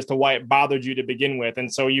internally as to why it bothered you to begin with.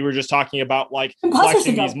 And so you were just talking about like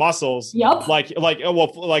flexing these muscles, like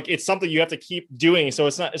it's something you have to keep doing. So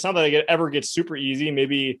it's not that it ever gets super easy.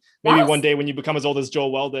 Maybe one day when you become as old as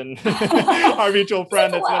Joel Weldon, our mutual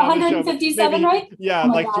friend, that's 157, maybe, right? Yeah,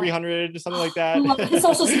 like God. 300, something like that. His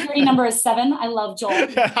social security number is 7. I love Joel.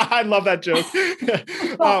 I love that joke.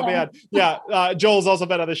 Oh man. Yeah. Joel's also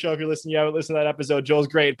been on the show. If you're listening, you haven't listened to that episode. Joel's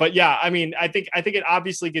great. But yeah, I mean, I think it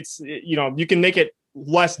obviously gets, you can make it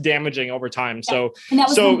less damaging over time. Yeah.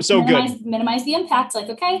 So good. Minimize the impact. Like,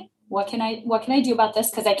 okay, what can I do about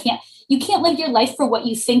this? Because you can't live your life for what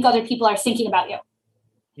you think other people are thinking about you.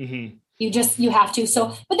 Mm-hmm. You have to.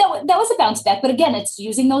 So, but that was a bounce back. But again, it's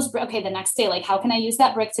using those. Okay. The next day, like, how can I use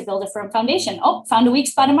that brick to build a firm foundation? Oh, found a weak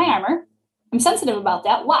spot in my armor. I'm sensitive about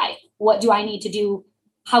that. Why? What do I need to do?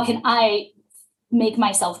 How can I make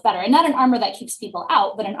myself better? And not an armor that keeps people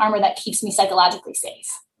out, but an armor that keeps me psychologically safe.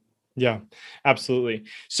 Yeah, absolutely.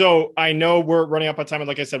 So I know we're running up on time. And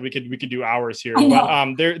like I said, we could do hours here,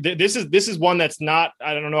 but this is one that's not,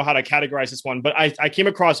 I don't know how to categorize this one, but I came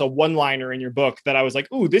across a one-liner in your book that I was like,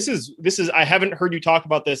 ooh, this is, I haven't heard you talk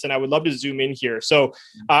about this and I would love to zoom in here. So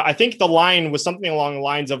I think the line was something along the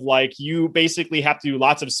lines of like, you basically have to do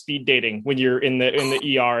lots of speed dating when you're in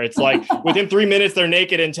the ER. It's like within 3 minutes, they're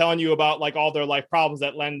naked and telling you about like all their life problems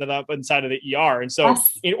that landed up inside of the ER. And so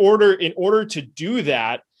in order to do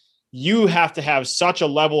that, you have to have such a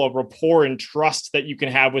level of rapport and trust that you can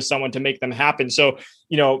have with someone to make them happen. So,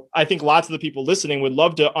 I think lots of the people listening would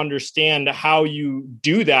love to understand how you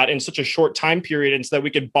do that in such a short time period. And so that we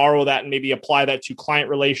could borrow that and maybe apply that to client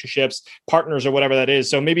relationships, partners, or whatever that is.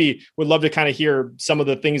 So maybe would love to kind of hear some of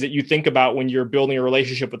the things that you think about when you're building a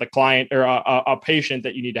relationship with a client or a patient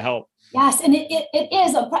that you need to help. Yes. And it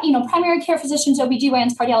is, primary care physicians,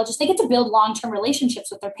 OBGYNs, cardiologists, they get to build long-term relationships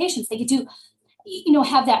with their patients. They get to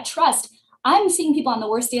have that trust. I'm seeing people on the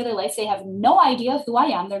worst day of their life. They have no idea who I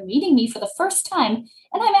am. They're meeting me for the first time.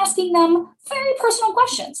 And I'm asking them very personal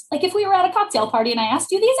questions. Like if we were at a cocktail party and I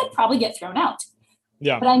asked you these, I'd probably get thrown out.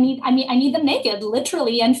 Yeah. But I need them naked,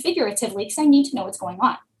 literally and figuratively, because I need to know what's going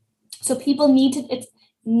on. So people it's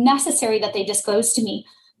necessary that they disclose to me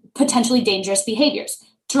potentially dangerous behaviors,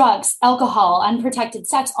 drugs, alcohol, unprotected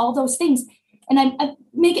sex, all those things. And I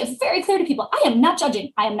make it very clear to people, I am not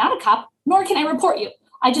judging. I am not a cop, nor can I report you.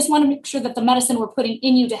 I just want to make sure that the medicine we're putting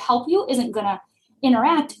in you to help you isn't going to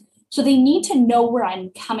interact. So they need to know where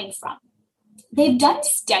I'm coming from. They've done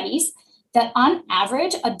studies that on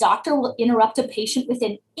average, a doctor will interrupt a patient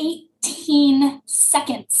within 8 18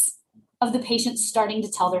 seconds of the patient starting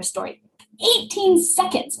to tell their story. 18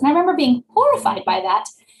 seconds. And I remember being horrified by that.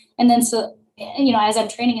 And then, so, as I'm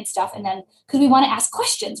training and stuff, and then, because we want to ask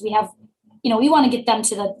questions, we have, we want to get them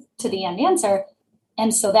to the end answer.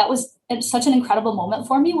 And so that was such an incredible moment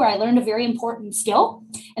for me where I learned a very important skill,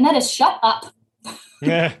 and that is shut up.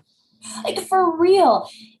 Yeah. Like, for real.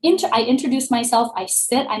 I introduce myself, I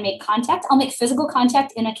sit, I make contact. I'll make physical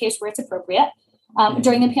contact in a case where it's appropriate.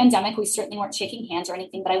 During the pandemic, we certainly weren't shaking hands or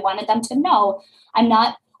anything, but I wanted them to know I'm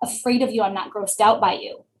not afraid of you. I'm not grossed out by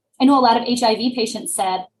you. I know a lot of HIV patients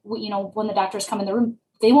said, when the doctors come in the room,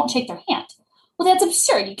 they won't shake their hand. Well, that's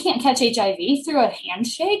absurd. You can't catch HIV through a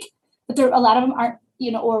handshake, but a lot of them aren't,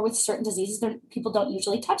 or with certain diseases, people don't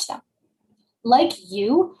usually touch them. Like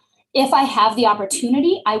you, if I have the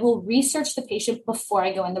opportunity, I will research the patient before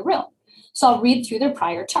I go in the room. So I'll read through their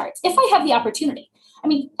prior charts. If I have the opportunity. I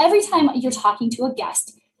mean, every time you're talking to a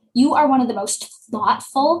guest, you are one of the most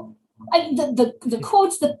thoughtful. The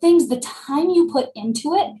quotes, the things, the time you put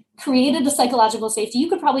into it created a psychological safety. You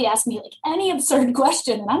could probably ask me like any absurd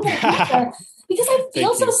question and I'm going to answer because I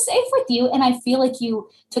feel so safe with you. And I feel like you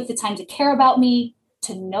took the time to care about me,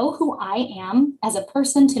 to know who I am as a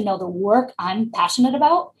person, to know the work I'm passionate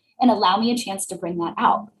about, and allow me a chance to bring that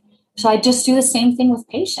out. So I just do the same thing with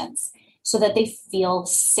patients so that they feel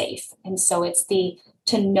safe. And so it's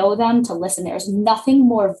to know them, to listen. There's nothing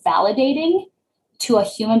more validating to a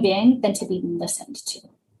human being than to be listened to.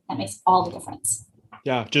 That makes all the difference.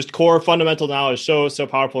 Yeah, just core fundamental knowledge. So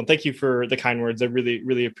powerful. And thank you for the kind words. I really,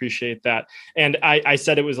 really appreciate that. And I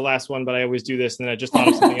said it was the last one, but I always do this. And then I just thought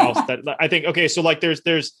of something else that I think, okay, so like there's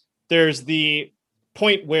the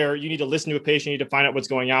point where you need to listen to a patient, you need to find out what's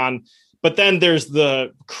going on. But then there's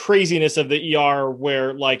the craziness of the ER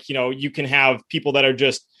where you can have people that are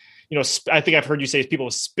just, I think I've heard you say people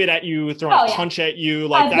spit at you, throw a punch at you,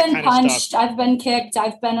 like that kind of stuff. I've been kicked.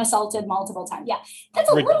 I've been assaulted multiple times. Yeah. That's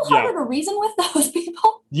a little harder to reason with those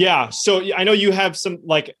people. Yeah. So I know you have some,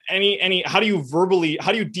 like how do you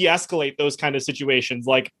de-escalate those kind of situations?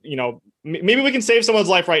 Like, maybe we can save someone's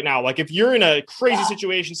life right now. Like if you're in a crazy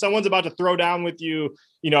situation, someone's about to throw down with you,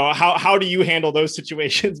 how do you handle those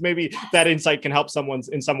situations? Maybe that insight can help someone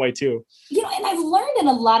in some way too. And I've learned in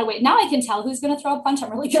a lot of ways. Now I can tell who's going to throw a punch.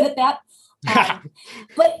 I'm really good at that.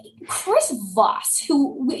 But Chris Voss,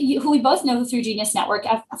 who we both know through Genius Network,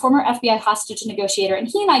 a former FBI hostage negotiator, and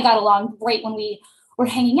he and I got along great when we were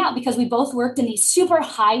hanging out because we both worked in these super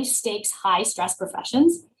high stakes, high stress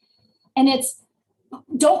professions. And it's,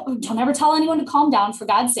 don't ever tell anyone to calm down, for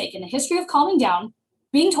God's sake. In the history of calming down,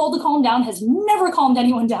 being told to calm down has never calmed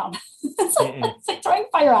anyone down. It's like throwing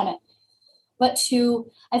fire on it. But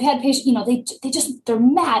I've had patients, they're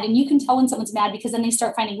mad, and you can tell when someone's mad because then they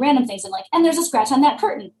start finding random things and there's a scratch on that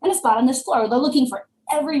curtain and a spot on this floor. They're looking for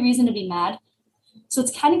every reason to be mad. So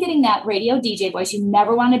it's kind of getting that radio DJ voice. You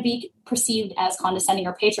never want to be perceived as condescending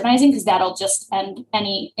or patronizing because that'll just end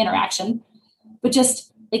any interaction. But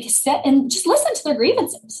just sit and just listen to their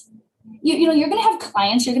grievances. You're going to have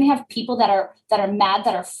clients, you're going to have people that are mad,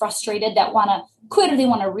 that are frustrated, that want to quit or they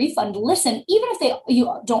want a refund. Listen, even if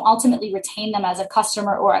you don't ultimately retain them as a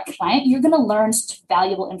customer or a client, you're going to learn such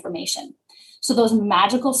valuable information. So those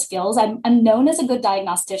magical skills, I'm known as a good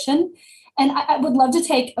diagnostician, and I would love to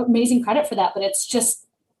take amazing credit for that, but it's just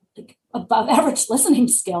above average listening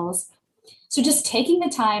skills. So just taking the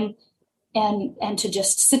time and to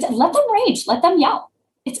just sit and let them rage, let them yell.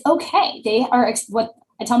 It's okay. They are what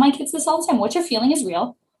I tell my kids this all the time. What you're feeling is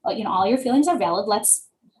real. All your feelings are valid. Let's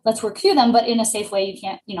work through them, but in a safe way. You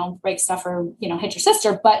can't, break stuff or, hit your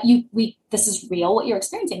sister, but this is real, what you're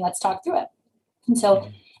experiencing. Let's talk through it. And so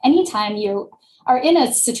anytime you are in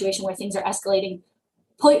a situation where things are escalating,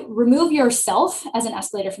 remove yourself as an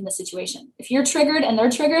escalator from the situation. If you're triggered and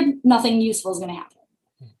they're triggered, nothing useful is going to happen.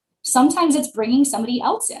 Sometimes it's bringing somebody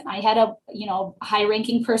else in. I had a, high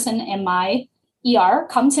ranking person in my ER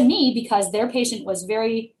come to me because their patient was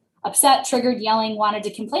very upset, triggered, yelling, wanted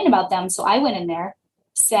to complain about them. So I went in there,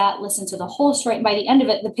 sat, listened to the whole story. And by the end of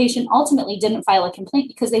it, the patient ultimately didn't file a complaint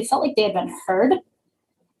because they felt like they had been heard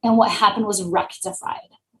and what happened was rectified.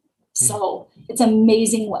 So it's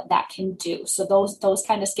amazing what that can do. So those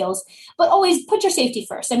kind of skills, but always put your safety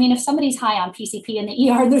first. I mean, if somebody's high on PCP in the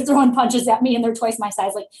ER, they're throwing punches at me and they're twice my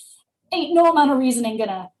size, ain't no amount of reasoning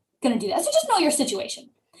gonna do that. So just know your situation.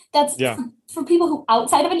 That's for people who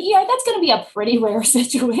outside of an ER, that's going to be a pretty rare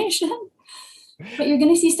situation. But you're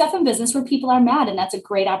going to see stuff in business where people are mad, and that's a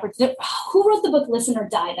great opportunity. Who wrote the book Listen or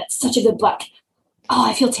Die? That's such a good book. Oh,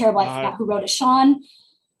 I feel terrible. I forgot who wrote it. Sean.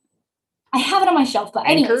 I have it on my shelf, but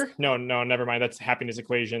anyways. Anchor? No, never mind. That's Happiness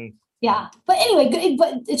Equation. Yeah. But anyway,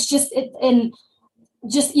 but it's just, and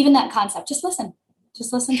just even that concept, just listen.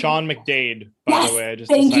 Sean McDade, by the way. I just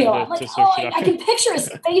thank you. I'm like, I can picture his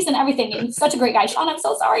face and everything. He's such a great guy. Sean, I'm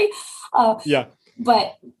so sorry.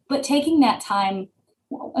 But taking that time,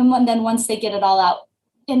 and then once they get it all out,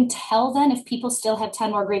 until then, if people still have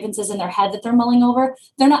 10 more grievances in their head that they're mulling over,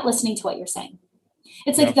 they're not listening to what you're saying.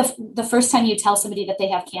 It's like the first time you tell somebody that they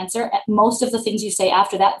have cancer, most of the things you say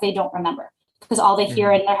after that, they don't remember, because all they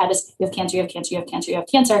hear in their head is, you have cancer, you have cancer, you have cancer, you have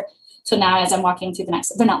cancer. So now as I'm walking through the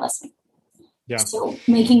next, they're not listening. Yeah. So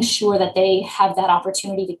making sure that they have that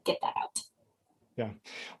opportunity to get that out. Yeah.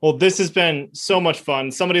 Well, this has been so much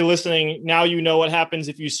fun. Somebody listening, now you know what happens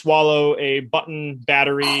if you swallow a button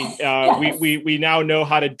battery. Yes. We now know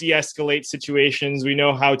how to de-escalate situations. We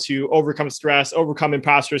know how to overcome stress, overcome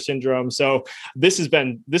imposter syndrome. So this has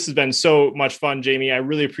been so much fun, Jaime. I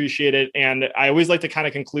really appreciate it. And I always like to kind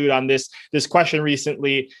of conclude on this question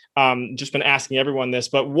recently. Just been asking everyone this,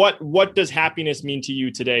 but what does happiness mean to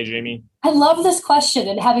you today, Jaime? I love this question.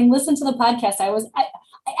 And having listened to the podcast,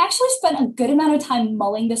 I actually spent a good amount of time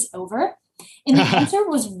mulling this over, and the answer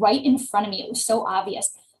was right in front of me. It was so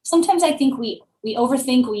obvious. Sometimes I think we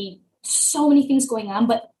overthink, so many things going on,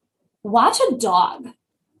 but watch a dog.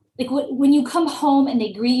 Like when you come home and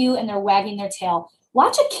they greet you and they're wagging their tail,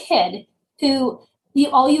 watch a kid who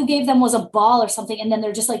all you gave them was a ball or something, and then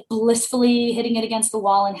they're just like blissfully hitting it against the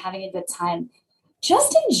wall and having a good time.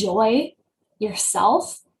 Just enjoy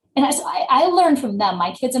yourself. And I learned from them.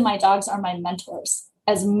 My kids and my dogs are my mentors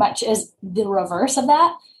as much as the reverse of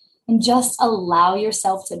that. And just allow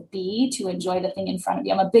yourself to enjoy the thing in front of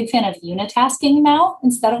you. I'm a big fan of unitasking now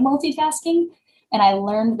instead of multitasking. And I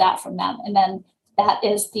learned that from them. And then that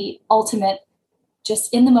is the ultimate,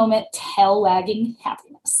 just in the moment, tail wagging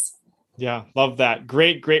happiness. Yeah, love that.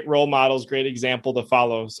 Great role models, great example to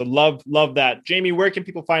follow. So love that. Jaime, where can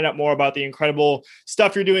people find out more about the incredible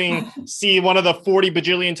stuff you're doing? See one of the 40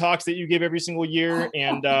 bajillion talks that you give every single year,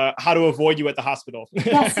 and how to avoid you at the hospital.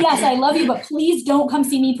 Yes, I love you, but please don't come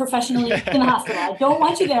see me professionally in the hospital. I don't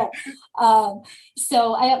want you there.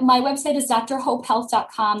 My website is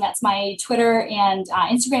drhopehealth.com. That's my Twitter and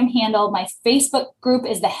Instagram handle. My Facebook group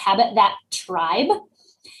is the Habit That Tribe,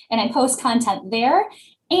 and I post content there.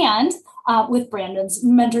 And with Brandon's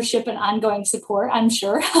mentorship and ongoing support, I'm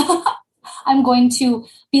sure I'm going to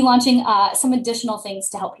be launching some additional things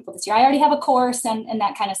to help people this year. I already have a course and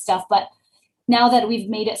that kind of stuff, but now that we've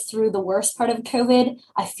made it through the worst part of COVID,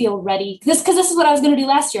 I feel ready. Because this is what I was going to do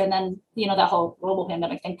last year, and then that whole global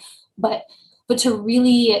pandemic thing. But to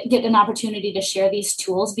really get an opportunity to share these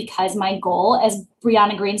tools, because my goal, as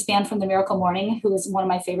Brianna Greenspan from The Miracle Morning, who is one of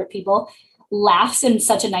my favorite people, laughs in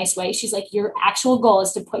such a nice way. She's like, your actual goal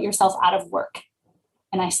is to put yourself out of work.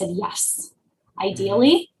 And I said, yes.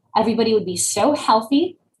 Ideally, everybody would be so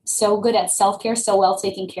healthy, so good at self-care, so well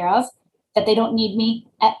taken care of, that they don't need me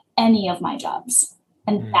at any of my jobs.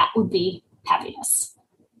 And that would be happiness.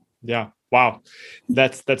 Yeah. Wow.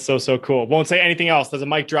 That's so cool. Won't say anything else. There's a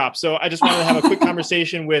mic drop. So I just wanted to have a quick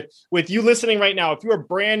conversation with you listening right now. If you are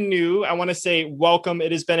brand new, I want to say welcome.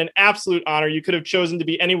 It has been an absolute honor. You could have chosen to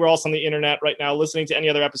be anywhere else on the internet right now, listening to any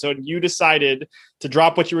other episode. You decided to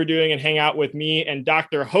drop what you were doing and hang out with me and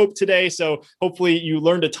Dr. Hope today. So hopefully you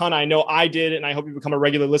learned a ton. I know I did, and I hope you become a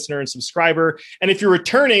regular listener and subscriber. And if you're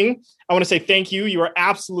returning, I want to say thank you. You are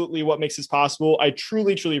absolutely what makes this possible. I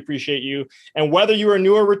truly, truly appreciate you. And whether you are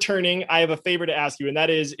new or returning, I have a favor to ask you. And that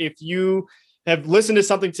is, if you have listened to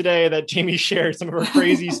something today that Jaime shared, some of her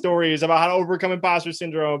crazy stories about how to overcome imposter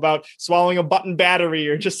syndrome, about swallowing a button battery,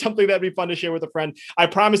 or just something that'd be fun to share with a friend, I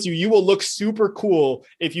promise you will look super cool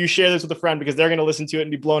if you share this with a friend, because they're going to listen to it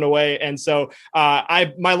and be blown away. And so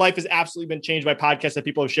my life has absolutely been changed by podcasts that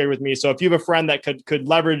people have shared with me. So if you have a friend that could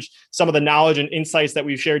leverage some of the knowledge and insights that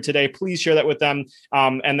we've shared today, please share that with them.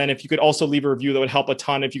 And then if you could also leave a review, that would help a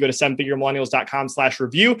ton. If you go to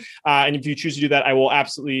 7figuremillennials.com/review, and if you choose to do that, I will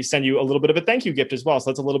absolutely send you a little bit of a thank you gift as well. So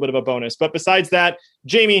that's a little bit of a bonus. But besides that,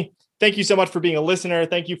 Jaime, thank you so much for being a listener.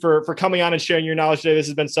 Thank you for coming on and sharing your knowledge today. This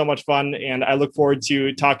has been so much fun, and I look forward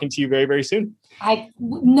to talking to you very, very soon.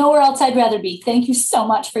 Nowhere else I'd rather be. Thank you so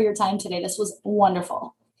much for your time today. This was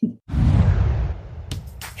wonderful.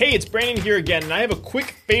 Hey, it's Brandon here again, and I have a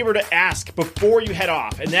quick favor to ask before you head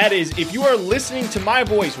off, and that is, if you are listening to my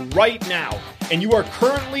voice right now and you are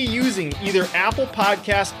currently using either Apple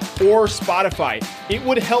Podcasts or Spotify, it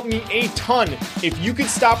would help me a ton if you could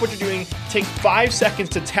stop what you're doing, take 5 seconds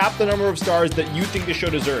to tap the number of stars that you think the show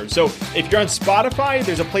deserves. So if you're on Spotify,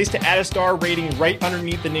 there's a place to add a star rating right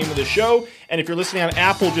underneath the name of the show. And if you're listening on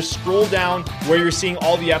Apple, just scroll down where you're seeing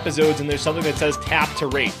all the episodes and there's something that says tap to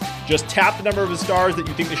rate. Just tap the number of the stars that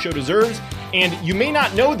you think the show deserves. And you may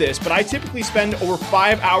not know this, but I typically spend over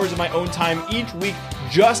 5 hours of my own time each week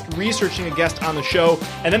just researching a guest on the show.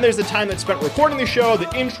 And then there's the time that's spent recording the show,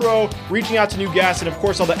 the intro, reaching out to new guests, and of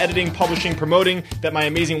course all the editing, publishing, promoting that my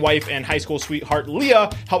amazing wife and high school sweetheart Leah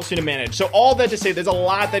helps me to manage. So all that to say, there's a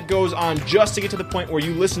lot that goes on just to get to the point where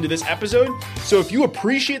you listen to this episode. So if you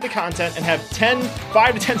appreciate the content and have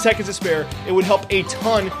 5 to 10 seconds to spare, it would help a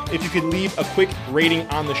ton if you could leave a quick rating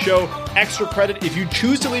on the show. Extra credit if you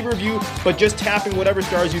choose to leave a review, but just tapping whatever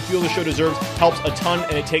stars you feel the show deserves helps a ton,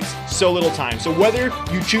 and it takes so little time. So whether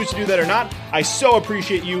you choose to do that or not, I so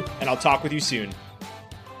appreciate you, and I'll talk with you soon.